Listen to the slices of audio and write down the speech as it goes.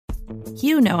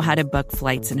You know how to book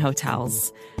flights and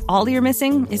hotels. All you're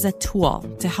missing is a tool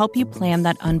to help you plan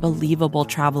that unbelievable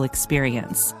travel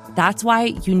experience. That's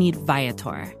why you need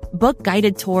Viator. Book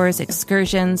guided tours,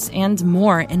 excursions, and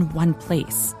more in one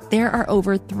place. There are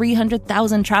over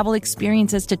 300,000 travel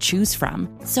experiences to choose from,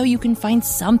 so you can find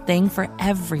something for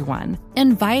everyone.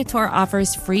 And Viator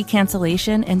offers free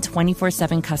cancellation and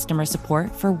 24/7 customer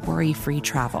support for worry-free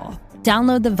travel.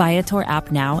 Download the Viator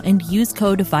app now and use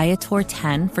code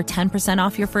Viator10 for 10%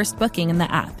 off your first booking in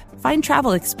the app. Find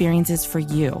travel experiences for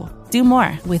you. Do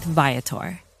more with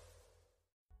Viator.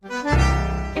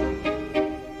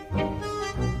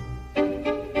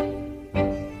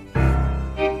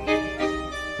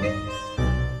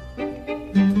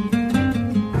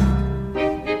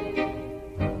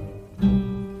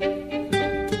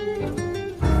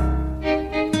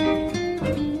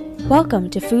 Welcome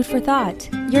to Food for Thought.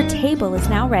 Your table is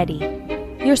now ready.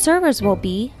 Your servers will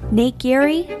be Nate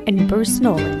Geary and Bruce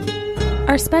Nolan.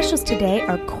 Our specials today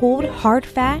are cold, hard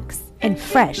facts and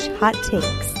fresh, hot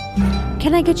takes.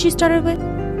 Can I get you started with...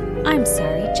 I'm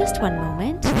sorry, just one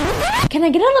moment. Can I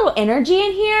get a little energy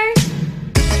in here?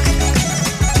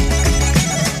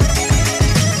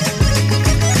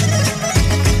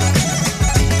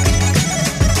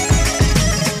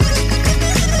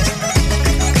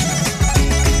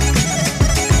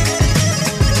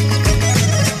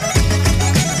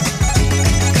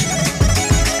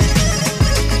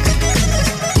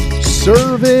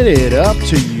 Serving it up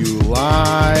to you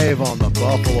live on the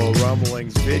Buffalo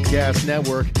Rumblings Vidcast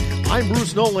Network. I'm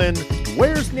Bruce Nolan.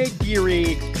 Where's Nate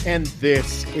Geary? And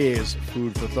this is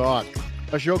Food for Thought,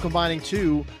 a show combining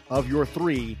two of your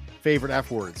three favorite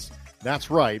F words. That's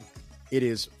right. It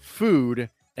is food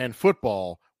and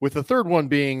football, with the third one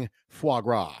being foie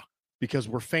gras, because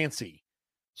we're fancy.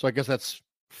 So I guess that's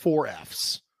 4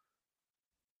 Fs.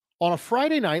 On a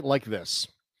Friday night like this,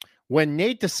 when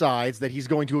Nate decides that he's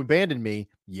going to abandon me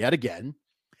yet again,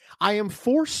 I am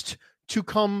forced to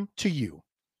come to you,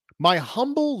 my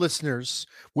humble listeners,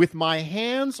 with my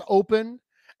hands open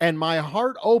and my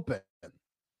heart open,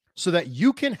 so that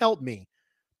you can help me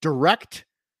direct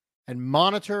and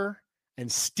monitor and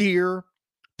steer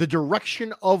the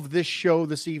direction of this show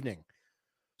this evening.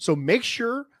 So make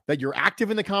sure that you're active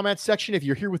in the comments section if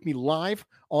you're here with me live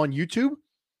on YouTube,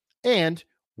 and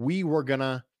we were going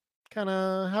to kind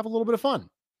of have a little bit of fun.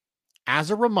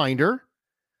 As a reminder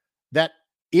that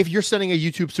if you're sending a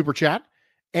YouTube super chat,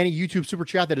 any YouTube super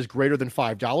chat that is greater than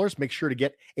 $5, make sure to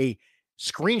get a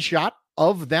screenshot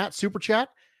of that super chat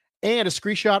and a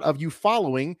screenshot of you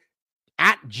following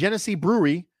at Genesee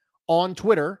Brewery on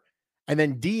Twitter, and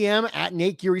then DM at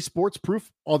Nate Geary Sports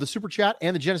proof of the super chat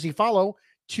and the Genesee follow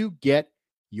to get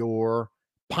your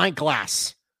pint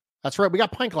glass. That's right. We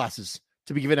got pint glasses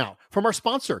to be given out from our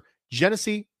sponsor,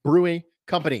 Genesee Brewing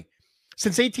Company.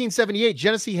 Since 1878,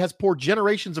 Genesee has poured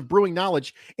generations of brewing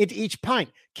knowledge into each pint,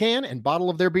 can, and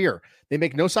bottle of their beer. They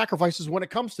make no sacrifices when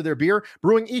it comes to their beer,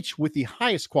 brewing each with the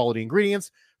highest quality ingredients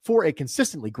for a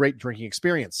consistently great drinking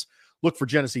experience. Look for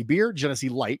Genesee Beer, Genesee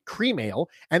Light, Cream Ale,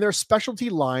 and their specialty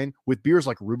line with beers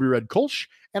like Ruby Red Kolsch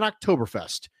and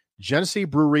Oktoberfest. Genesee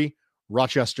Brewery,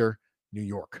 Rochester, New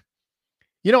York.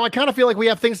 You know, I kind of feel like we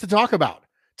have things to talk about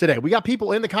today. We got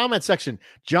people in the comment section.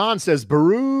 John says,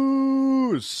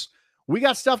 Bruce. We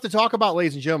got stuff to talk about,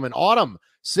 ladies and gentlemen. Autumn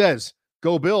says,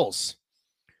 go Bills.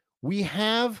 We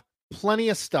have plenty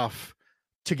of stuff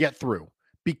to get through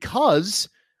because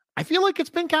I feel like it's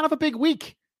been kind of a big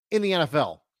week in the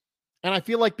NFL. And I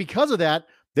feel like because of that,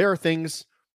 there are things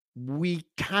we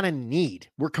kind of need.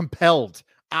 We're compelled,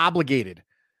 obligated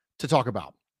to talk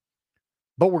about.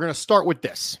 But we're going to start with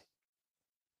this.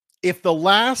 If the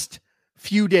last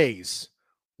few days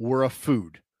were a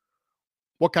food,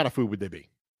 what kind of food would they be?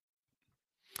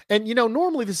 And, you know,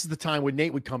 normally this is the time when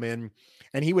Nate would come in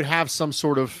and he would have some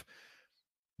sort of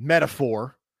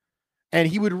metaphor and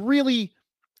he would really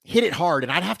hit it hard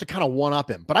and I'd have to kind of one-up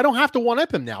him. But I don't have to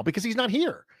one-up him now because he's not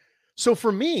here. So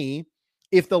for me,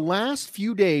 if the last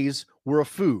few days were a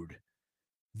food,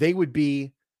 they would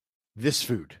be this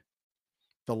food.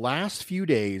 The last few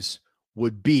days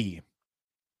would be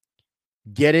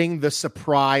getting the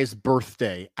surprise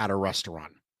birthday at a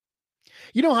restaurant.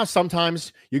 You know how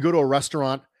sometimes you go to a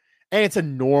restaurant and it's a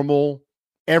normal,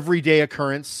 everyday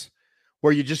occurrence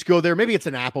where you just go there. Maybe it's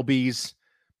an Applebee's.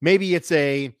 Maybe it's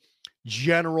a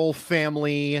general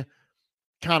family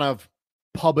kind of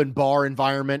pub and bar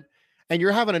environment. And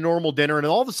you're having a normal dinner and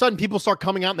all of a sudden people start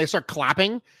coming out and they start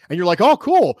clapping. And you're like, oh,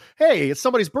 cool. Hey, it's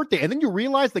somebody's birthday. And then you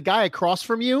realize the guy across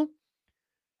from you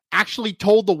actually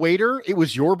told the waiter it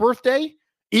was your birthday,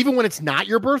 even when it's not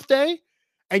your birthday.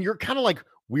 And you're kind of like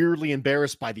weirdly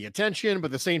embarrassed by the attention, but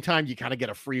at the same time, you kind of get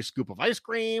a free scoop of ice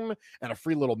cream and a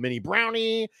free little mini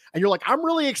brownie. And you're like, I'm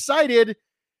really excited.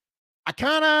 I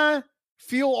kind of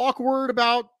feel awkward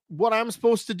about what I'm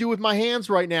supposed to do with my hands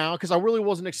right now because I really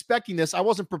wasn't expecting this. I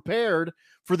wasn't prepared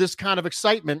for this kind of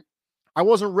excitement. I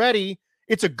wasn't ready.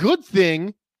 It's a good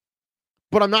thing,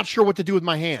 but I'm not sure what to do with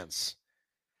my hands.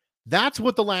 That's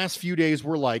what the last few days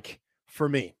were like for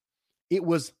me. It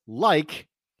was like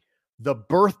the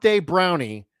birthday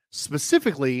brownie,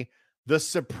 specifically the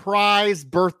surprise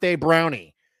birthday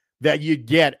brownie that you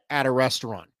get at a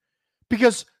restaurant.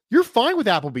 Because you're fine with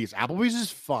Applebee's. Applebee's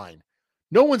is fine.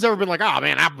 No one's ever been like, oh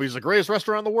man, Applebee's is the greatest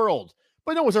restaurant in the world.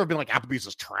 But no one's ever been like, Applebee's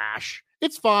is trash.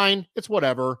 It's fine. It's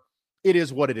whatever. It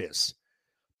is what it is.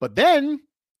 But then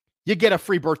you get a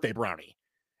free birthday brownie.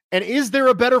 And is there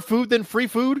a better food than free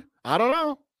food? I don't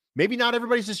know. Maybe not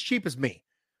everybody's as cheap as me.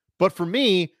 But for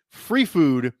me, free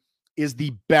food is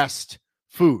the best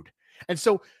food. And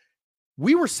so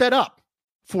we were set up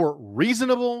for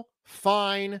reasonable,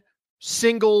 fine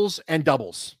singles and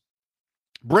doubles.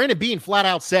 Brandon Bean flat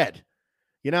out said,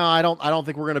 I don't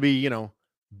think we're going to be,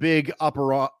 big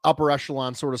upper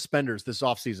echelon sort of spenders this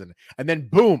offseason. And then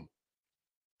boom,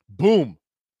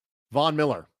 Von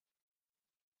Miller,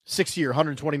 6-year,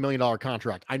 $120 million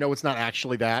contract. I know it's not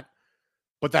actually that,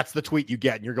 but that's the tweet you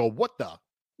get. And you're going,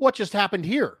 what just happened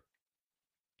here?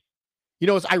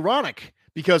 It's ironic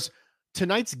because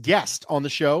tonight's guest on the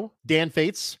show, Dan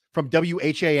Fetes from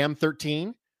WHAM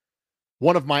 13,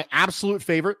 one of my absolute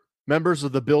favorite members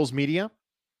of the Bills media,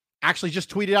 actually just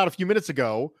tweeted out a few minutes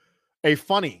ago a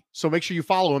funny, so make sure you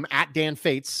follow him at Dan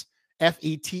Fetes,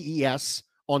 Fetes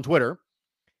on Twitter.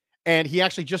 And he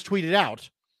actually just tweeted out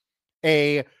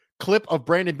a clip of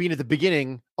Brandon Bean at the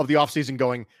beginning of the offseason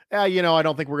going, I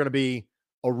don't think we're going to be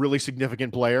a really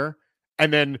significant player.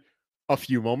 And then a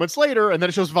few moments later, and then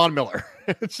it shows Von Miller.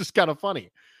 It's just kind of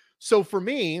funny. So for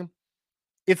me,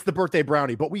 it's the birthday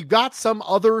brownie, but we've got some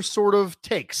other sort of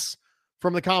takes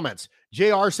from the comments.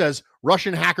 JR says,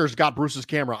 Russian hackers got Bruce's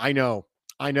camera. I know.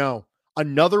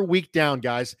 Another week down,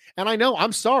 guys. And I know,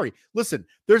 I'm sorry. Listen,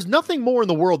 there's nothing more in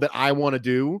the world that I want to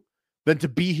do than to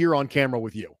be here on camera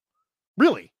with you.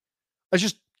 Really. It's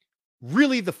just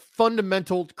really the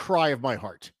fundamental cry of my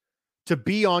heart to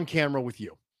be on camera with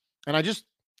you. And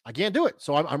I can't do it.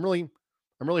 So I'm really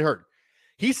hurt.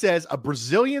 He says a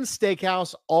Brazilian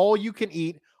steakhouse, all you can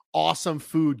eat, awesome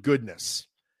food goodness.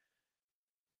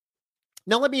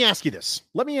 Now, let me ask you this.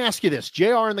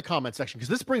 JR in the comment section, because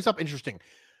this brings up interesting,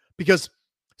 because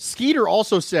Skeeter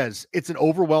also says it's an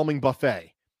overwhelming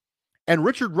buffet. And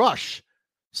Richard Rush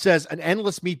says an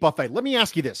endless meat buffet. Let me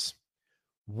ask you this.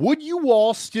 Would you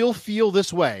all still feel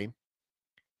this way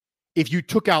if you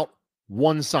took out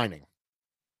one signing?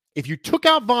 If you took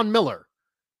out Von Miller,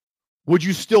 would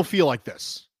you still feel like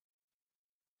this?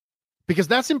 Because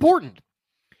that's important.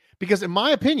 Because in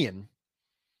my opinion,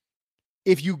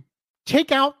 if you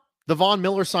take out the Von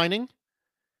Miller signing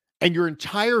and your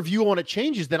entire view on it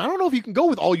changes, then I don't know if you can go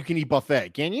with all you can eat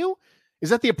buffet. Can you? Is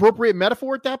that the appropriate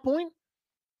metaphor at that point?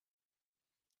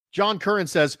 John Curran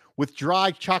says, with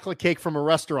dry chocolate cake from a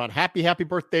restaurant, happy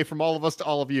birthday from all of us to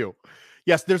all of you.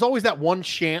 Yes, there's always that one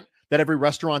chant that every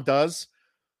restaurant does.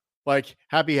 Like,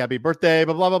 happy birthday,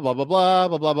 blah, blah, blah, blah, blah,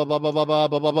 blah, blah, blah, blah, blah, blah, blah,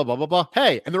 blah, blah, blah, blah, blah, blah.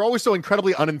 Hey, and they're always so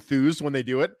incredibly unenthused when they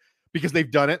do it because they've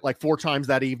done it like 4 times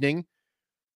that evening.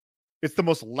 It's the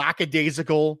most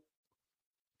lackadaisical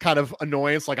kind of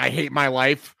annoyance. Like, I hate my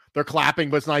life. They're clapping,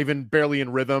 but it's not even barely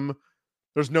in rhythm.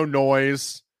 There's no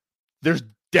noise. There's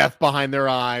death behind their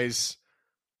eyes.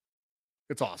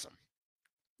 It's awesome.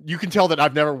 You can tell that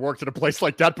I've never worked at a place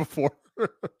like that before.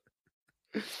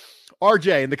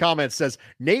 RJ in the comments says,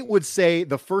 Nate would say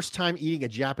the first time eating a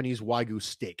Japanese Wagyu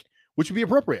steak, which would be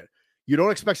appropriate. You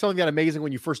don't expect something that amazing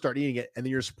when you first start eating it, and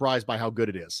then you're surprised by how good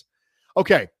it is.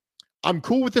 Okay, I'm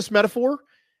cool with this metaphor,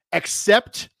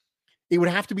 except it would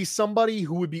have to be somebody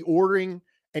who would be ordering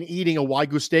and eating a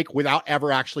Wagyu steak without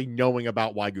ever actually knowing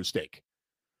about Wagyu steak.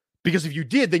 Because if you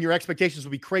did, then your expectations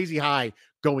would be crazy high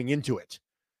going into it.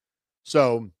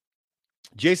 So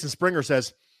Jason Springer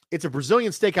says, it's a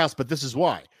Brazilian steakhouse, but this is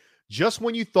why. Just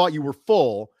when you thought you were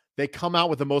full, they come out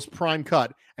with the most prime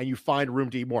cut and you find room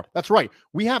to eat more. That's right.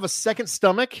 We have a second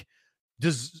stomach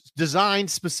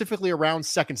designed specifically around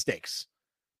second steaks.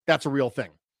 That's a real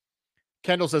thing.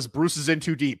 Kendall says, Bruce is in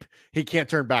too deep. He can't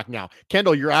turn back now.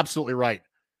 Kendall, you're absolutely right.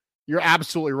 You're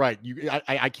absolutely right.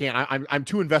 I can't. I'm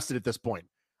too invested at this point.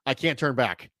 I can't turn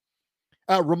back.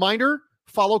 Reminder,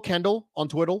 follow Kendall on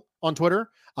Twitter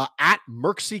at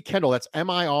Merksy Kendall. That's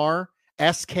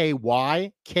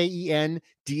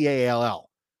MIRSKYKENDALL.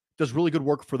 Does really good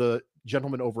work for the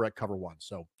gentleman over at Cover One.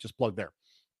 So just plug there.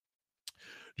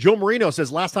 Joe Marino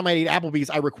says, last time I ate Applebee's,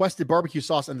 I requested barbecue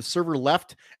sauce and the server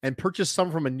left and purchased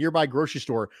some from a nearby grocery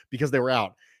store because they were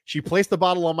out. She placed the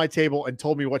bottle on my table and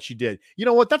told me what she did. You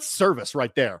know what? That's service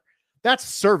right there. That's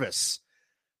service.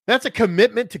 That's a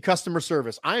commitment to customer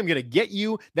service. I am going to get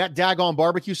you that daggone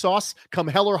barbecue sauce come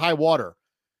hell or high water.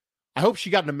 I hope she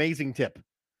got an amazing tip.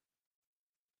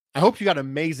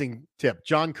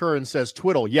 John Curran says,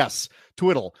 twiddle. Yes,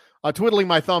 twiddle. Twiddling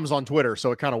my thumbs on Twitter,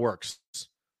 so it kind of works.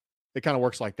 It kind of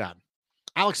works like that.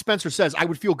 Alex Spencer says, I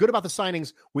would feel good about the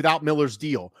signings without Miller's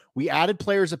deal. We added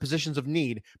players at positions of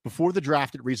need before the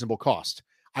draft at reasonable cost.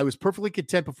 I was perfectly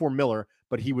content before Miller,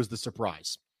 but he was the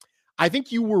surprise. I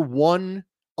think you were one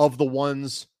of the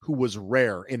ones who was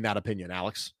rare in that opinion,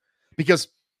 Alex, because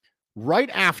right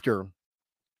after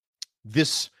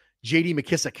this J.D.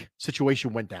 McKissick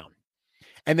situation went down,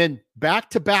 and then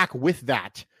back to back with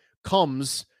that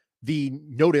comes the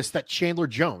notice that Chandler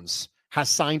Jones has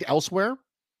signed elsewhere.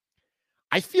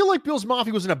 I feel like Bills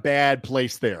Mafia was in a bad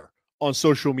place there on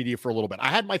social media for a little bit. I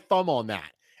had my thumb on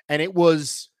that, and it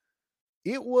was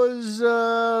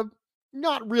not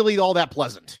really all that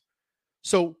pleasant.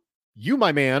 So you,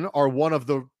 my man, are one of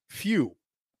the few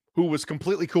who was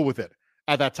completely cool with it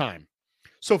at that time.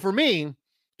 So for me,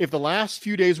 if the last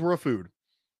few days were a food,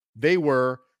 they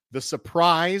were the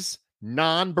surprise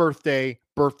non-birthday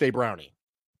birthday brownie.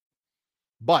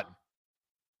 But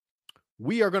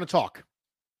we are going to talk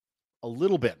a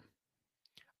little bit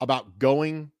about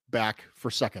going back for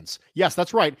seconds. Yes,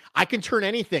 that's right. I can turn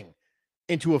anything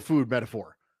into a food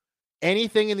metaphor.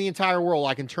 Anything in the entire world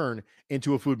I can turn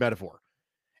into a food metaphor.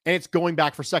 And it's going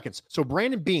back for seconds. So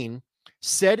Brandon Beane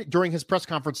said during his press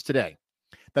conference today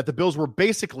that the Bills were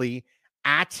basically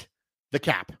at the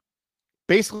cap.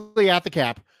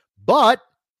 But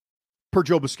per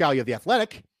Joe Buscaglia of The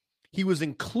Athletic, he was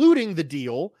including the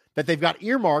deal that they've got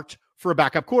earmarked for a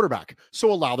backup quarterback.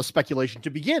 So allow the speculation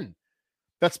to begin.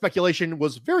 That speculation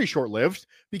was very short-lived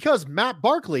because Matt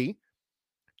Barkley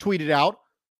tweeted out,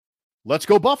 "Let's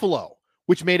go Buffalo,"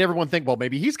 which made everyone think, well,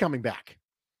 maybe he's coming back.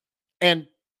 And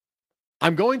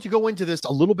I'm going to go into this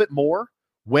a little bit more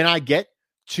when I get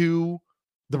to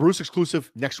the Bruce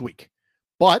exclusive next week.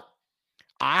 But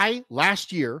I,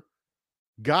 last year,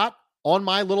 got on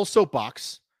my little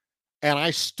soapbox and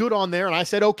I stood on there and I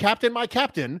said, oh, captain, my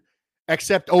captain,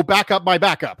 except, oh, backup, my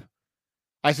backup.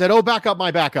 I said, oh, backup,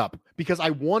 my backup, because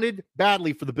I wanted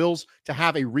badly for the Bills to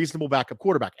have a reasonable backup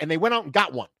quarterback. And they went out and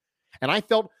got one. And I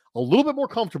felt a little bit more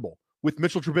comfortable with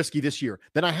Mitchell Trubisky this year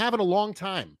than I have in a long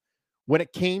time when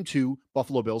it came to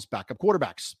Buffalo Bills backup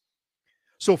quarterbacks.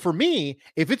 So for me,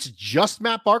 if it's just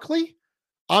Matt Barkley,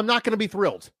 I'm not going to be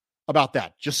thrilled about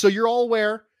that. Just so you're all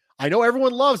aware, I know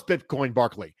everyone loves Bitcoin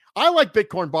Barkley. I like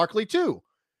Bitcoin Barkley too.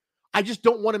 I just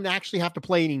don't want him to actually have to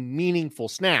play any meaningful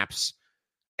snaps.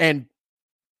 And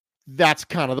that's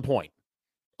kind of the point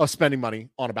of spending money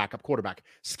on a backup quarterback.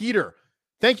 Skeeter,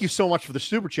 thank you so much for the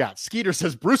super chat. Skeeter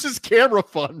says Bruce's camera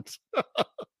fund.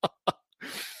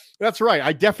 That's right.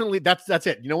 I definitely, that's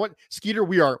it. You know what, Skeeter,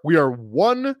 we are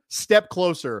one step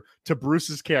closer to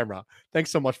Bruce's camera.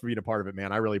 Thanks so much for being a part of it,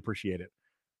 man. I really appreciate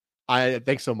it.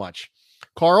 Thanks so much.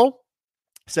 Carl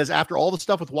says, after all the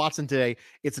stuff with Watson today,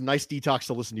 it's a nice detox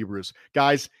to listen to you, Bruce.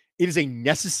 Guys, it is a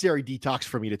necessary detox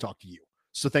for me to talk to you.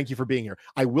 So thank you for being here.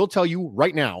 I will tell you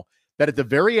right now that at the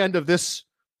very end of this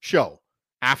show,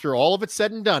 after all of it's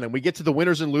said and done, and we get to the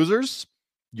winners and losers,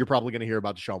 you're probably going to hear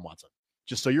about Deshaun Watson.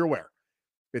 Just so you're aware.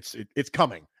 It's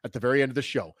coming at the very end of the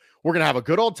show. We're going to have a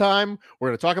good old time. We're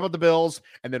going to talk about the Bills.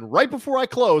 And then right before I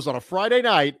close on a Friday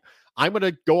night, I'm going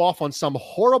to go off on some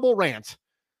horrible rant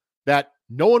that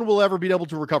no one will ever be able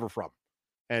to recover from.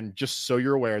 And just so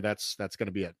you're aware, that's going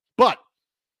to be it. But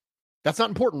that's not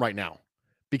important right now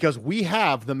because we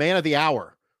have the man of the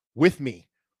hour with me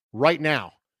right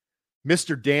now.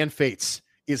 Mr. Dan Fetes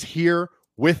is here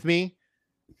with me.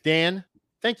 Dan,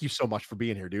 thank you so much for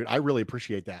being here, dude. I really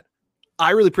appreciate that.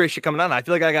 I really appreciate you coming on. I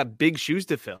feel like I got big shoes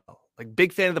to fill. Like,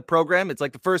 big fan of the program. It's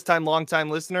like the first time, long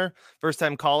time listener, first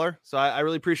time caller. So I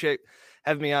really appreciate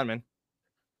having me on, man.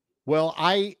 Well,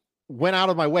 I went out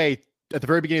of my way at the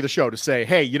very beginning of the show to say,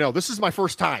 hey, this is my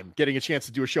first time getting a chance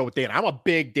to do a show with Dan. I'm a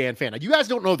big Dan fan. Now, you guys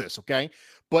don't know this, okay?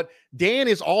 But Dan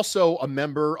is also a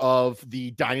member of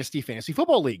the Dynasty Fantasy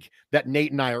Football League that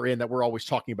Nate and I are in, that we're always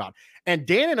talking about. And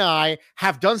Dan and I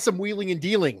have done some wheeling and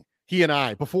dealing, he and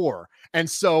I, before. And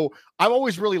so I've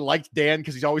always really liked Dan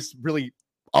because he's always really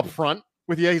upfront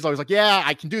with you. He's always like, yeah,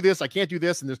 I can do this, I can't do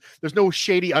this. And there's no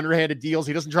shady underhanded deals.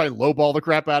 He doesn't try to lowball the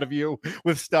crap out of you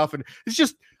with stuff. And it's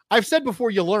just, I've said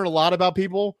before, you learn a lot about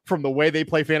people from the way they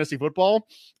play fantasy football.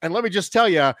 And let me just tell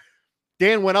you,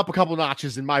 Dan went up a couple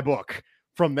notches in my book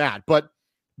from that. But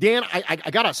Dan,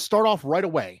 I got to start off right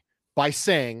away by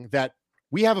saying that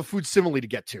we have a food simile to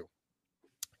get to.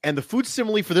 And the food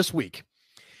simile for this week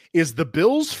is the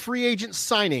Bills free agent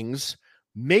signings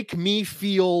make me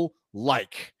feel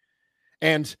like.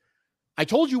 And I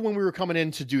told you when we were coming in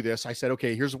to do this, I said,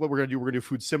 okay, here's what we're going to do. We're going to do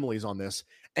food similes on this.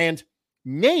 And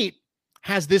Nate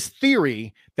has this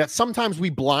theory that sometimes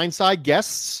we blindside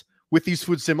guests with these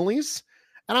food similes.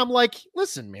 And I'm like,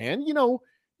 listen, man,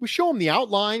 we show them the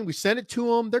outline, we send it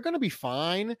to them, they're going to be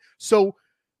fine. So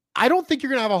I don't think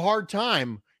you're going to have a hard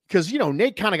time because,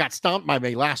 Nate kind of got stomped by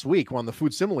me last week on the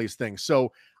food similes thing.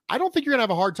 So I don't think you're going to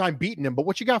have a hard time beating him, but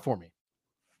what you got for me?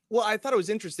 Well, I thought it was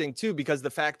interesting too, because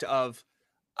the fact of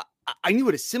I knew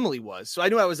what a simile was. So I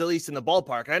knew I was at least in the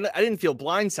ballpark. I didn't feel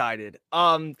blindsided.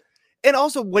 And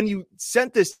also when you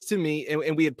sent this to me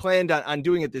and we had planned on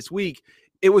doing it this week,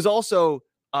 it was also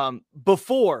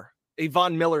before a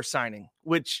Von Miller signing,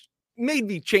 which made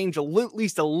me change at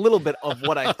least a little bit of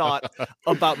what I thought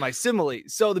about my simile.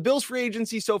 So the Bills free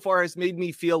agency so far has made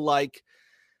me feel like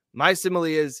my simile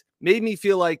is made me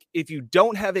feel like if you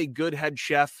don't have a good head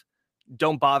chef,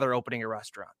 don't bother opening a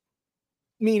restaurant.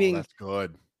 Meaning that's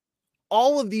good.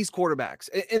 All of these quarterbacks,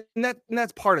 and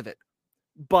that's part of it.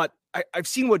 But I've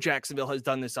seen what Jacksonville has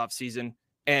done this offseason,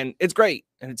 and it's great,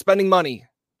 and it's spending money,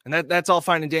 and that's all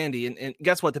fine and dandy. And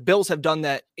guess what? The Bills have done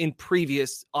that in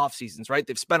previous off seasons, right?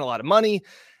 They've spent a lot of money,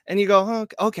 and you go,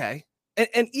 okay.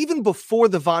 And even before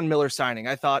the Von Miller signing,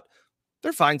 I thought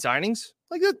they're fine signings.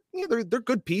 Like they're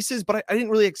good pieces, but I didn't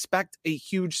really expect a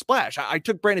huge splash. I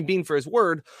took Brandon Beane for his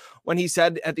word when he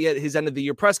said at his end of the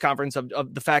year press conference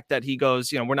of the fact that he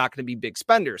goes, we're not going to be big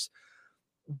spenders.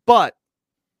 But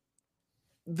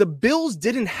the Bills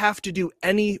didn't have to do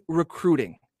any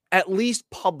recruiting, at least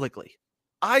publicly.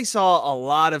 I saw a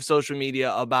lot of social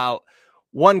media about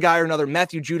one guy or another.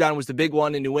 Matthew Judon was the big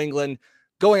one in New England,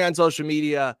 going on social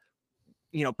media,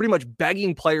 pretty much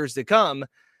begging players to come.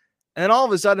 And then all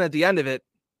of a sudden at the end of it,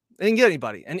 they didn't get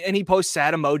anybody. And he posts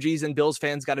sad emojis and Bills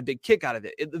fans got a big kick out of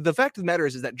it. The fact of the matter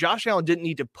is that Josh Allen didn't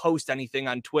need to post anything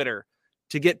on Twitter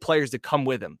to get players to come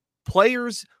with him.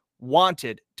 Players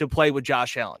wanted to play with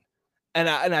Josh Allen. And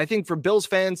I think for Bills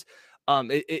fans,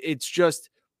 it's just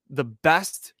the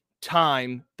best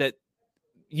time that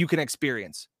you can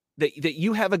experience that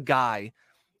you have a guy.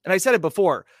 And I said it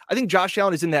before, I think Josh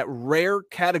Allen is in that rare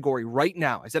category right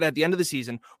now. I said at the end of the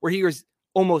season where he was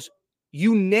almost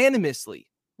unanimously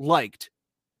liked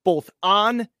both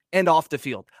on and off the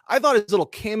field. I thought his little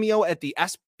cameo at the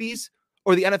ESPYs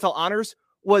or the NFL honors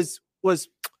was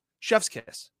chef's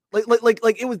kiss. Like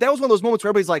it was, that was one of those moments where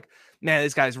everybody's like, man,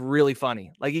 this guy's really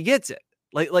funny. Like he gets it.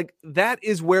 Like that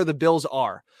is where the Bills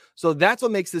are. So that's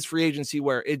what makes this free agency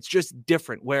where it's just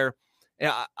different, where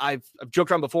I've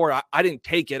joked around before. I didn't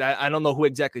take it. I don't know who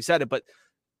exactly said it, but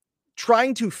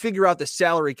trying to figure out the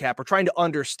salary cap or trying to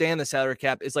understand the salary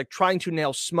cap is like trying to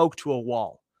nail smoke to a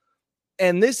wall.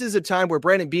 And this is a time where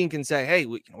Brandon Beane can say, hey,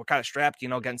 we're kind of strapped,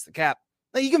 against the cap.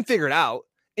 Now you can figure it out,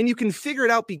 and you can figure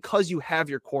it out because you have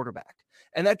your quarterback.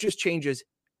 And that just changes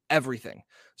everything.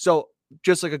 So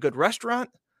just like a good restaurant,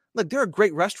 look, there are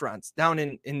great restaurants down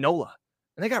in NOLA,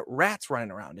 and they got rats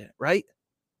running around in it, right?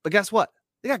 But guess what?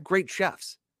 They got great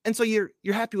chefs. And so you're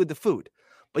happy with the food.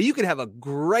 But you could have a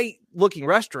great looking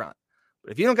restaurant.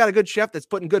 But if you don't got a good chef that's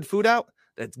putting good food out,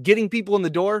 that's getting people in the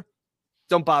door,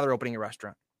 don't bother opening a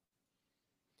restaurant.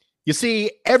 You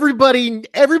see, everybody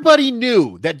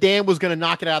knew that Dan was going to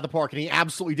knock it out of the park, and he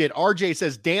absolutely did. RJ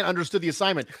says Dan understood the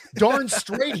assignment. Darn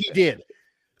straight he did.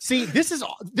 See, this is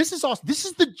awesome. This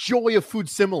is the joy of food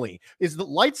simile, is that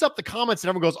lights up the comments and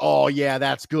everyone goes, oh yeah,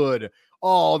 that's good.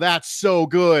 Oh, that's so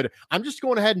good. I'm just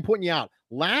going ahead and putting you out.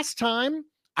 Last time,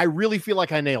 I really feel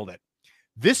like I nailed it.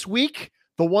 This week,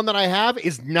 the one that I have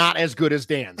is not as good as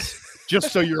Dan's,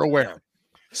 just so you're aware.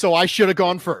 So I should have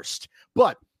gone first.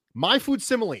 But my food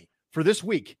simile for this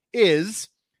week is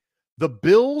the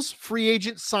Bills free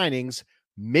agent signings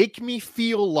make me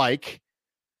feel like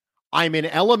I'm in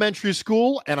elementary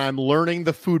school and I'm learning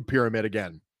the food pyramid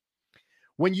again.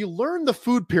 When you learn the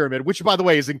food pyramid, which by the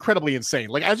way is incredibly insane,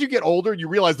 like as you get older, you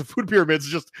realize the food pyramid is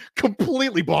just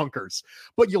completely bonkers.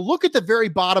 But you look at the very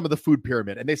bottom of the food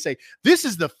pyramid and they say, this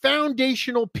is the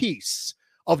foundational piece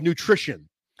of nutrition.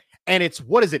 And it's,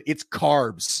 what is it? It's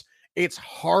carbs. It's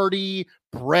hearty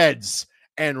breads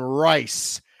and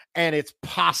rice, and it's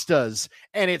pastas,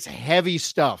 and it's heavy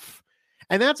stuff.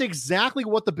 And that's exactly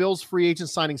what the Bills free agent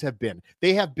signings have been.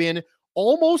 They have been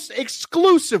almost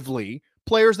exclusively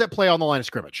players that play on the line of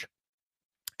scrimmage.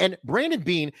 And Brandon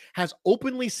Beane has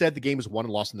openly said the game is won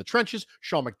and lost in the trenches.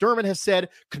 Sean McDermott has said,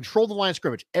 control the line of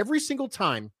scrimmage. Every single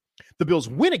time the Bills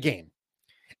win a game,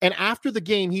 And after the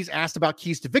game, he's asked about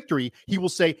keys to victory. He will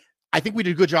say, I think we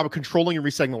did a good job of controlling and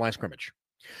resetting the line of scrimmage.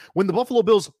 When the Buffalo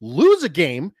Bills lose a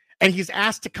game and he's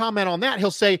asked to comment on that,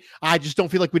 he'll say, I just don't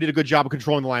feel like we did a good job of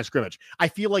controlling the line of scrimmage. I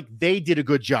feel like they did a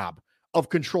good job of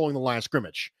controlling the line of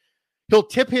scrimmage. He'll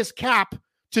tip his cap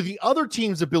to the other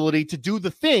team's ability to do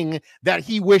the thing that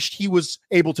he wished he was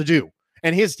able to do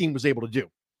and his team was able to do.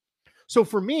 So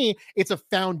for me, it's a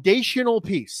foundational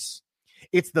piece.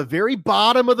 It's the very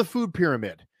bottom of the food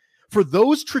pyramid. For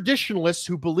those traditionalists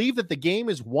who believe that the game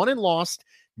is won and lost,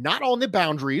 not on the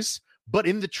boundaries, but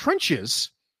in the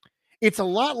trenches, it's a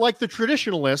lot like the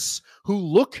traditionalists who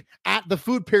look at the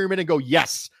food pyramid and go,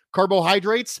 yes,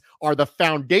 carbohydrates are the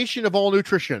foundation of all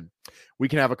nutrition. We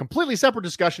can have a completely separate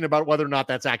discussion about whether or not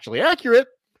that's actually accurate,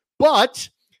 but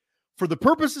for the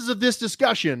purposes of this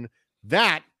discussion,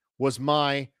 that was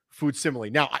my food simile.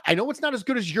 Now, I know it's not as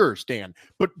good as yours, Dan,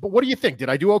 but what do you think? Did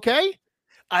I do okay?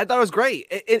 I thought it was great.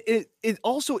 It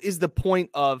also is the point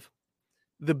of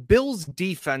the Bills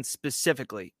defense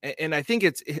specifically. And I think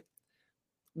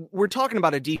we're talking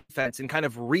about a defense and kind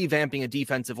of revamping a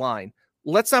defensive line.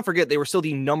 Let's not forget they were still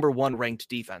the number 1 ranked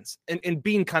defense. And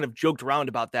Bean kind of joked around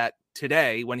about that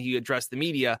today when he addressed the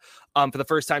media for the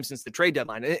first time since the trade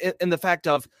deadline. And the fact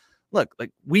of, look,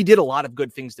 like we did a lot of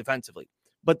good things defensively,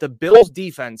 but the Bills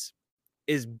defense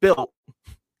is built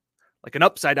like an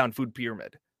upside down food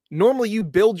pyramid. Normally you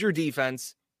build your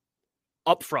defense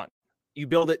up front. You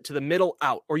build it to the middle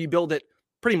out, or you build it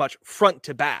pretty much front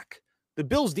to back. The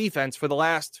Bills defense for the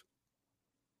last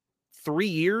 3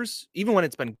 years, even when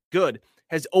it's been good,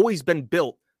 has always been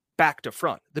built back to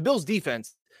front. The Bills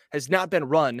defense has not been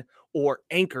run or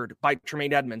anchored by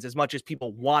Tremaine Edmonds as much as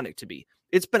people want it to be.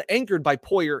 It's been anchored by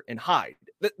Poyer and Hyde.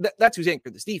 That's who's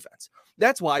anchored this defense.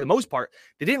 That's why, for the most part,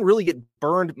 they didn't really get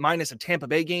burned minus a Tampa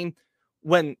Bay game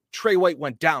when Trey White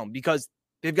went down, because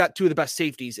they've got 2 of the best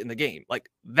safeties in the game. Like,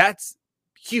 that's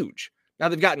huge. Now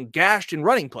they've gotten gashed in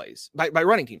running plays by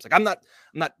running teams. Like, I'm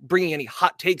not bringing any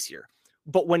hot takes here,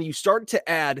 but when you start to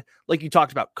add, like you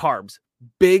talked about, carbs,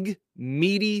 big,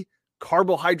 meaty,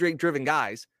 carbohydrate-driven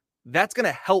guys, that's going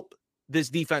to help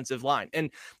this defensive line. And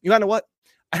you know what?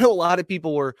 I know a lot of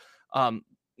people were,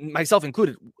 myself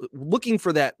included, looking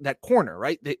for that corner,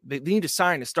 right? They need to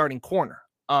sign a starting corner.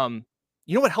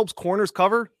 You know what helps corners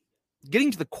cover?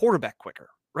 Getting to the quarterback quicker,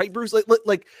 right, Bruce?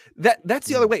 Like that's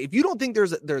the other way. If you don't think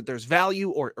there's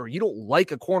value or you don't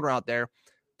like a corner out there,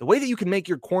 the way that you can make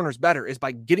your corners better is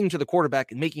by getting to the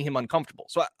quarterback and making him uncomfortable.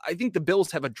 So I think the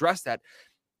Bills have addressed that,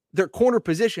 their corner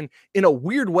position, in a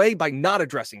weird way by not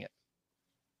addressing it.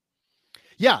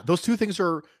 Yeah, those two things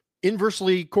are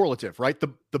inversely correlative, right?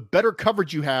 The better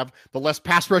coverage you have, the less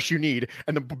pass rush you need,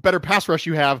 and the better pass rush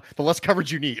you have, the less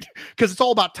coverage you need, because it's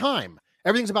all about time.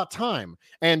 Everything's about time.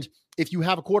 And if you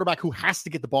have a quarterback who has to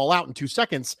get the ball out in 2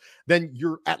 seconds, then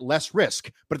you're at less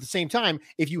risk. But at the same time,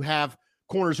 if you have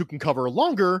corners who can cover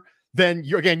longer, then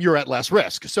you're at less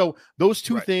risk. So those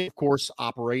two things, of course,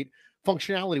 operate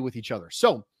functionality with each other.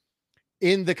 So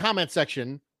in the comment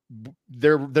section,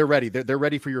 they're ready. They're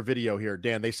ready for your video here,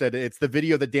 Dan. They said it's the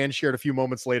video that Dan shared a few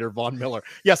moments later, Von Miller.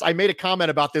 Yes, I made a comment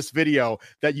about this video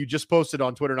that you just posted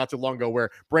on Twitter not too long ago where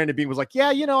Brandon Bean was like, yeah,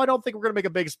 I don't think we're going to make a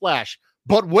big splash.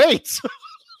 But wait.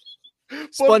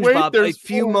 SpongeBob, a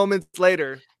few moments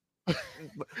later.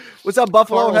 What's up,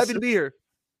 Buffalo? Carl, happy to be here.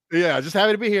 Yeah, just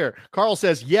happy to be here. Carl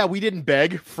says, yeah, we didn't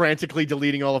beg, frantically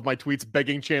deleting all of my tweets,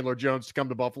 begging Chandler Jones to come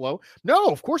to Buffalo. No,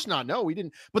 of course not. No, we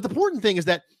didn't. But the important thing is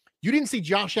that you didn't see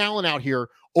Josh Allen out here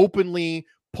openly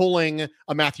pulling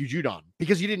a Matthew Judon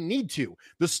because you didn't need to.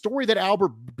 The story that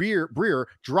Albert Breer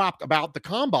dropped about the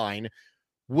combine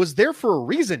was there for a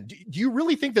reason. Do you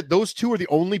really think that those two are the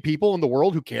only people in the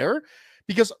world who care?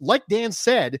 Because like Dan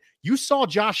said, you saw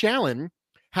Josh Allen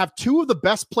have 2 of the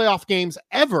best playoff games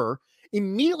ever,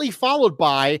 immediately followed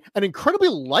by an incredibly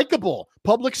likable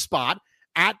public spot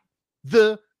at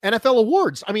the NFL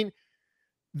awards. I mean,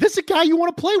 this is a guy you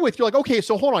want to play with. You're like, okay,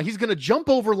 so hold on. He's going to jump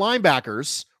over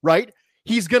linebackers, right?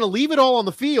 He's going to leave it all on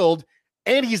the field,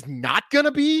 and he's not going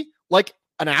to be like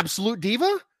an absolute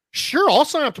diva? Sure, I'll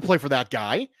sign up to play for that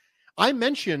guy. I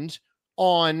mentioned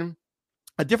on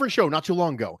a different show not too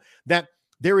long ago that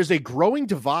there is a growing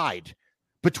divide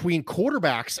between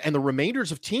quarterbacks and the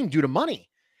remainders of team due to money.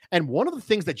 And one of the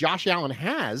things that Josh Allen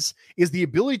has is the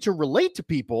ability to relate to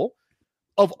people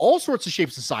of all sorts of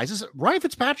shapes and sizes. Ryan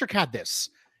Fitzpatrick had this.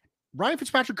 Ryan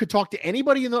Fitzpatrick could talk to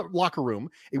anybody in the locker room.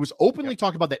 It was openly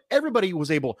talked about that everybody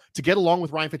was able to get along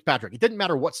with Ryan Fitzpatrick. It didn't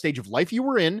matter what stage of life you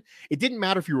were in. It didn't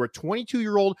matter if you were a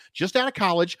 22-year-old just out of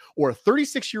college or a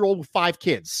 36-year-old with 5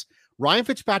 kids. Ryan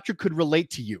Fitzpatrick could relate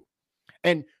to you.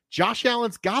 And Josh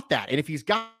Allen's got that. And if he's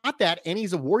got that and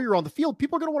he's a warrior on the field,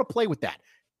 people are going to want to play with that.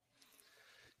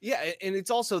 Yeah. And it's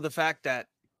also the fact that,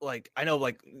 like, I know,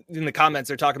 like, in the comments,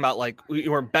 they're talking about, like, we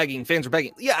were begging, fans were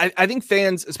begging. Yeah. I think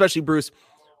fans, especially Bruce,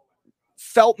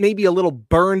 felt maybe a little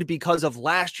burned because of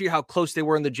last year, how close they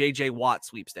were in the JJ Watt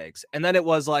sweepstakes. And then it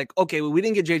was like, okay, well, we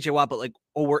didn't get JJ Watt, but like,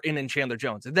 oh, we're in Chandler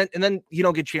Jones. And then you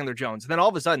don't get Chandler Jones. And then all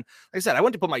of a sudden, like I said, I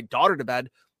went to put my daughter to bed.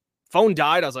 Phone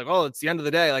died. I was like, oh, it's the end of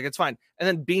the day. Like, it's fine. And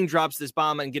then Bean drops this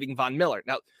bomb and getting Von Miller.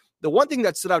 Now, the one thing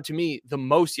that stood out to me the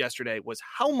most yesterday was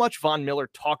how much Von Miller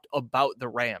talked about the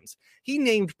Rams. He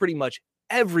named pretty much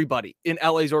everybody in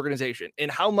LA's organization and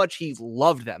how much he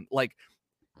loved them. Like,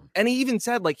 and he even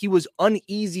said, like, he was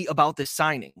uneasy about the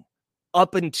signing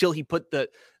up until he put the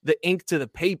ink to the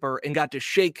paper and got to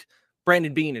shake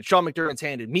Brandon Beane and Sean McDermott's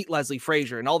hand and meet Leslie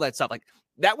Frazier and all that stuff. Like,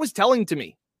 that was telling to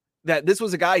me that this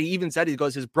was a guy. He even said, he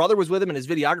goes, his brother was with him and his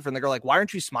videographer, and they're like, why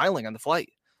aren't you smiling on the flight?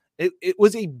 It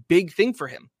was a big thing for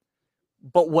him.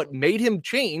 But what made him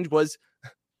change was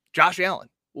Josh Allen.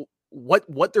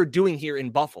 What they're doing here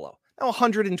in Buffalo. Now,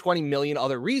 120 million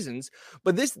other reasons,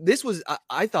 but this was,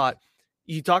 I thought,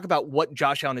 you talk about what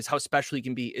Josh Allen is, how special he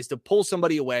can be, is to pull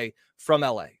somebody away from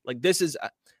LA. Like, this is,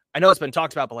 I know it's been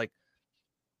talked about, but like,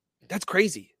 that's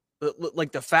crazy.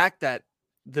 Like, the fact that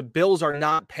the Bills are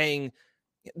not paying,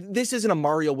 this isn't a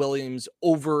Mario Williams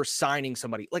over signing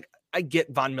somebody. Like, I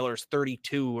get Von Miller's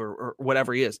 32 or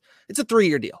whatever he is. It's a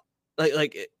 3-year deal.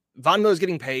 Like Von Miller's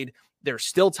getting paid. There's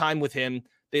still time with him.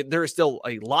 There is still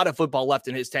a lot of football left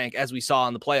in his tank, as we saw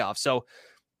in the playoffs. So,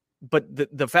 but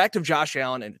the fact of Josh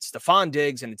Allen, and it's Stephon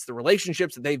Diggs, and it's the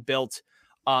relationships that they've built,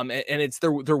 and it's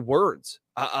their words.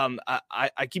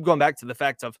 I keep going back to the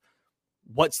fact of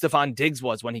what Stephon Diggs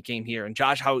was when he came here, and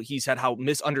Josh, how he said how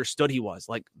misunderstood he was.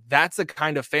 Like, that's the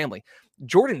kind of family.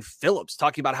 Jordan Phillips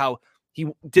talking about how he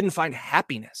didn't find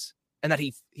happiness, and that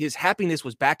his happiness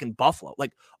was back in Buffalo.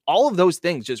 Like, all of those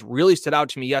things just really stood out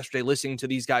to me yesterday, listening to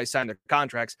these guys sign their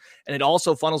contracts. And it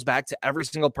also funnels back to every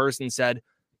single person said,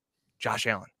 Josh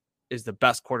Allen is the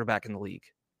best quarterback in the league.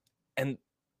 And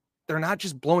they're not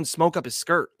just blowing smoke up his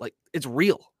skirt. Like, it's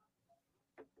real.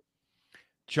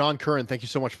 John Curran, thank you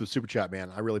so much for the super chat, man.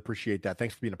 I really appreciate that.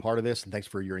 Thanks for being a part of this, and thanks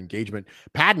for your engagement.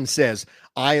 Patton says,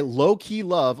 I low-key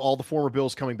love all the former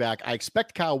Bills coming back. I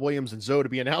expect Kyle Williams and Zoe to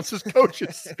be announced as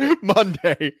coaches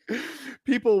Monday.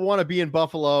 People want to be in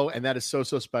Buffalo, and that is so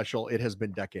special. It has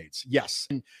been decades. Yes.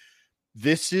 And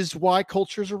this is why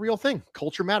culture is a real thing.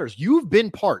 Culture matters. You have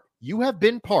been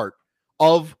part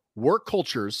of work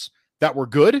cultures that were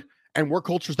good and work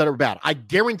cultures that are bad. I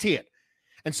guarantee it.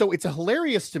 And so it's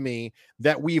hilarious to me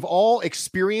that we've all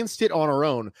experienced it on our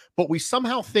own, but we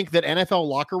somehow think that NFL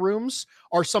locker rooms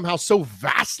are somehow so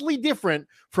vastly different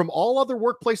from all other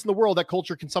workplace in the world that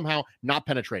culture can somehow not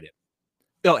penetrate it.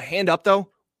 You know, hand up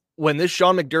though, when this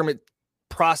Sean McDermott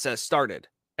process started,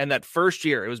 and that first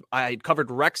year, I covered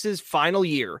Rex's final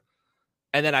year,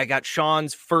 and then I got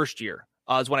Sean's first year.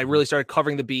 Is when I really started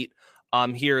covering the beat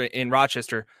here in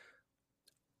Rochester.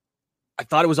 I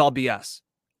thought it was all BS.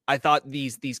 I thought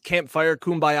these campfire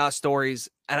kumbaya stories,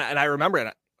 and I remember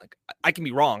it. Like, I can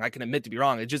be wrong. I can admit to be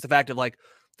wrong. It's just the fact of, like,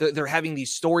 they're having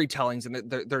these storytellings,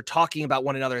 and they're talking about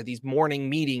one another at these morning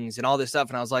meetings and all this stuff.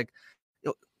 And I was like,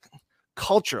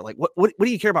 culture, like, what do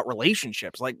you care about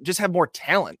relationships? Like, just have more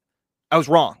talent. I was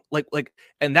wrong. Like,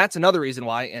 and that's another reason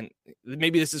why. And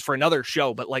maybe this is for another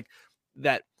show, but like,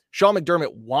 that Sean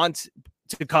McDermott wants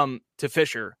to come to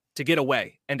Fisher to get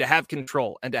away and to have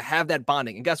control and to have that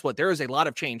bonding. And guess what? There is a lot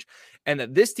of change, and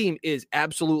that this team is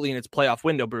absolutely in its playoff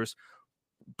window, Bruce.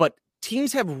 But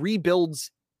teams have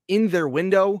rebuilds in their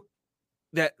window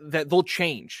that they'll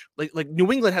change. Like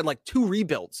New England had like 3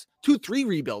 rebuilds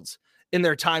in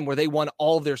their time where they won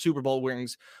all of their Super Bowl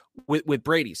rings with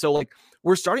Brady. So like,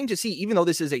 we're starting to see, even though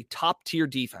this is a top tier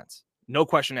defense, no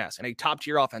question asked, and a top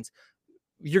tier offense,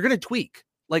 you're going to tweak.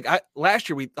 Like, last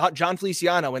year we thought John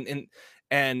Feliciano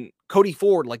and Cody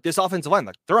Ford, like, this offensive line,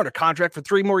 like, they're under contract for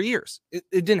 3 more years. It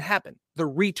didn't happen. They're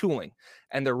retooling,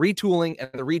 and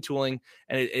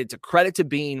it's a credit to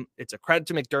Bean. It's a credit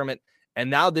to McDermott. And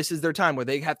now this is their time where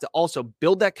they have to also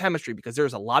build that chemistry, because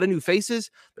there's a lot of new faces.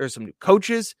 There's some new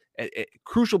coaches at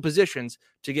crucial positions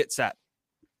to get set.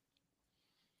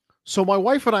 So my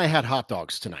wife and I had hot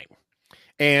dogs tonight.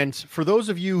 And for those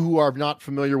of you who are not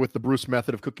familiar with the Bruce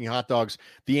method of cooking hot dogs,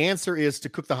 the answer is to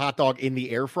cook the hot dog in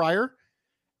the air fryer,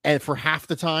 and for half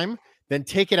the time, then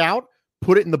take it out,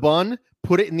 put it in the bun,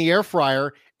 put it in the air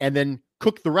fryer, and then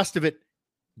cook the rest of it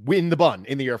in the bun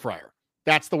in the air fryer.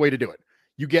 That's the way to do it.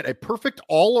 You get a perfect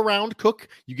all-around cook.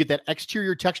 You get that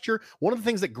exterior texture. One of the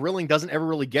things that grilling doesn't ever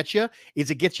really get you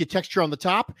is it gets you texture on the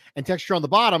top and texture on the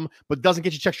bottom, but doesn't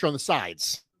get you texture on the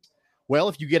sides. Well,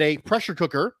 if you get a pressure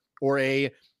cooker or a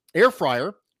air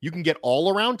fryer, you can get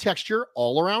all-around texture,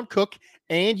 all-around cook,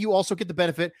 and you also get the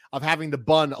benefit of having the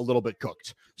bun a little bit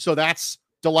cooked. So that's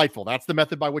delightful. That's the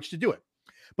method by which to do it.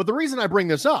 But the reason I bring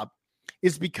this up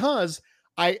is because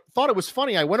I thought it was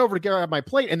funny. I went over to grab my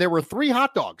plate, and there were 3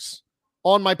 hot dogs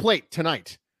on my plate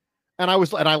tonight. And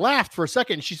I laughed for a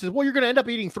second. She said, well, you're going to end up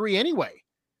eating 3 anyway.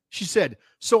 She said,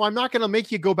 so I'm not going to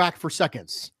make you go back for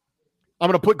seconds.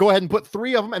 I'm going to go ahead and put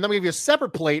 3 of them, and then I'm going to give you a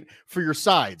separate plate for your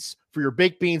sides, for your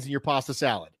baked beans and your pasta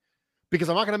salad, because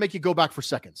I'm not going to make you go back for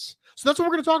seconds. So that's what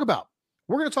we're going to talk about.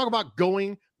 We're going to talk about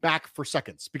going back for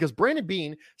seconds, because Brandon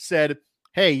Beane said,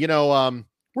 hey,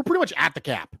 we're pretty much at the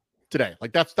cap today.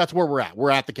 Like that's where we're at. We're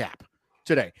at the cap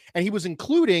today. And he was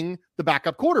including the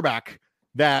backup quarterback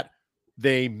that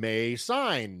they may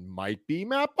sign, might be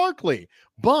Matt Barkley.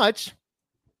 But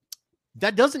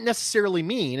that doesn't necessarily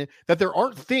mean that there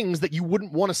aren't things that you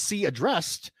wouldn't want to see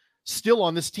addressed still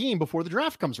on this team before the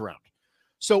draft comes around.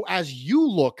 So as you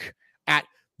look at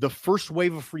the first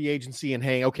wave of free agency and,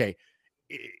 hey, okay,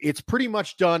 it's pretty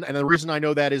much done. And the reason I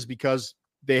know that is because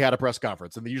they had a press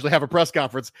conference, and they usually have a press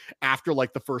conference after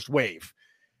like the first wave.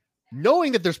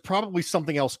 Knowing that there's probably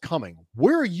something else coming,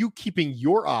 where are you keeping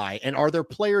your eye? And are there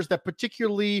players that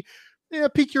particularly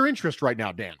pique your interest right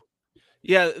now, Dan?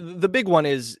 Yeah, the big one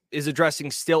is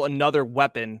addressing still another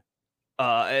weapon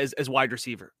as wide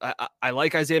receiver. I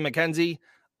like Isaiah McKenzie.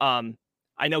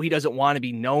 I know he doesn't want to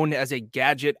be known as a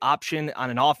gadget option on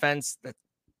an offense.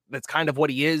 That's kind of what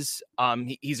he is.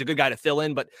 He's a good guy to fill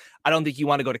in, but I don't think you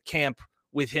want to go to camp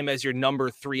with him as your number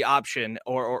 3 option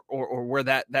or where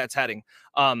that's heading.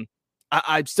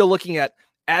 I'm still looking at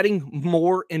adding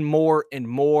more and more and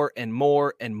more and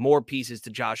more and more pieces to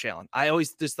Josh Allen. I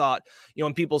always just thought,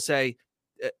 when people say,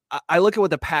 I look at what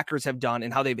the Packers have done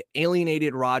and how they've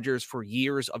alienated Rodgers for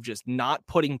years of just not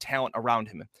putting talent around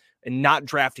him and not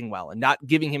drafting well and not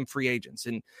giving him free agents.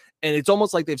 And it's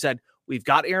almost like they've said, we've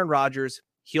got Aaron Rodgers.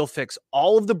 He'll fix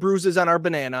all of the bruises on our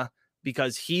banana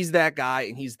because he's that guy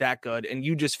and he's that good. And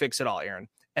you just fix it all, Aaron.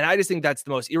 And I just think that's the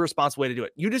most irresponsible way to do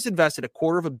it. You just invested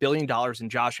 $250 million in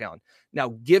Josh Allen.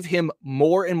 Now give him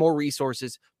more and more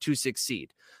resources to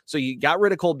succeed. So you got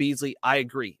rid of Cole Beasley. I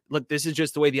agree. Look, this is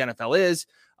just the way the NFL is.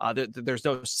 There's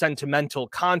no sentimental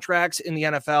contracts in the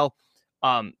NFL.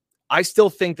 I still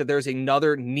think that there's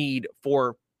another need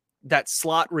for that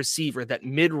slot receiver, that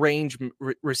mid-range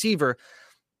receiver.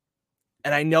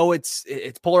 And I know it's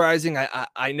polarizing.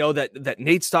 I know that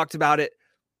Nate's talked about it.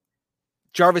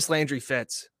 Jarvis Landry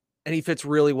fits, and he fits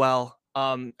really well.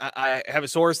 I have a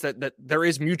source that there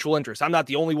is mutual interest. I'm not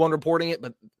the only one reporting it,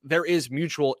 but there is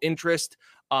mutual interest.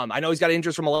 I know he's got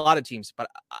interest from a lot of teams, but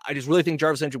I just really think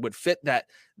Jarvis Landry would fit that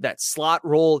slot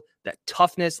role, that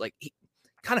toughness. Like, he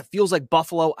kind of feels like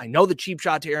Buffalo. I know the cheap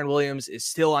shot to Aaron Williams is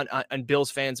still on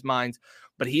Bills fans' minds,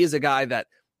 but he is a guy that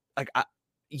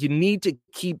you need to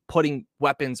keep putting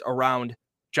weapons around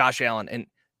Josh Allen. And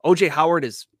OJ Howard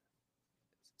is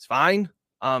fine.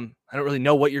 I don't really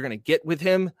know what you're going to get with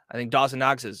him. I think Dawson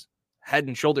Knox is head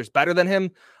and shoulders better than him.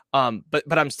 But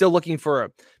I'm still looking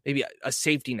for maybe a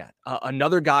safety net,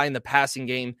 another guy in the passing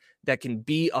game that can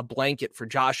be a blanket for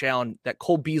Josh Allen that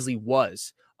Cole Beasley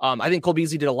was. I think Cole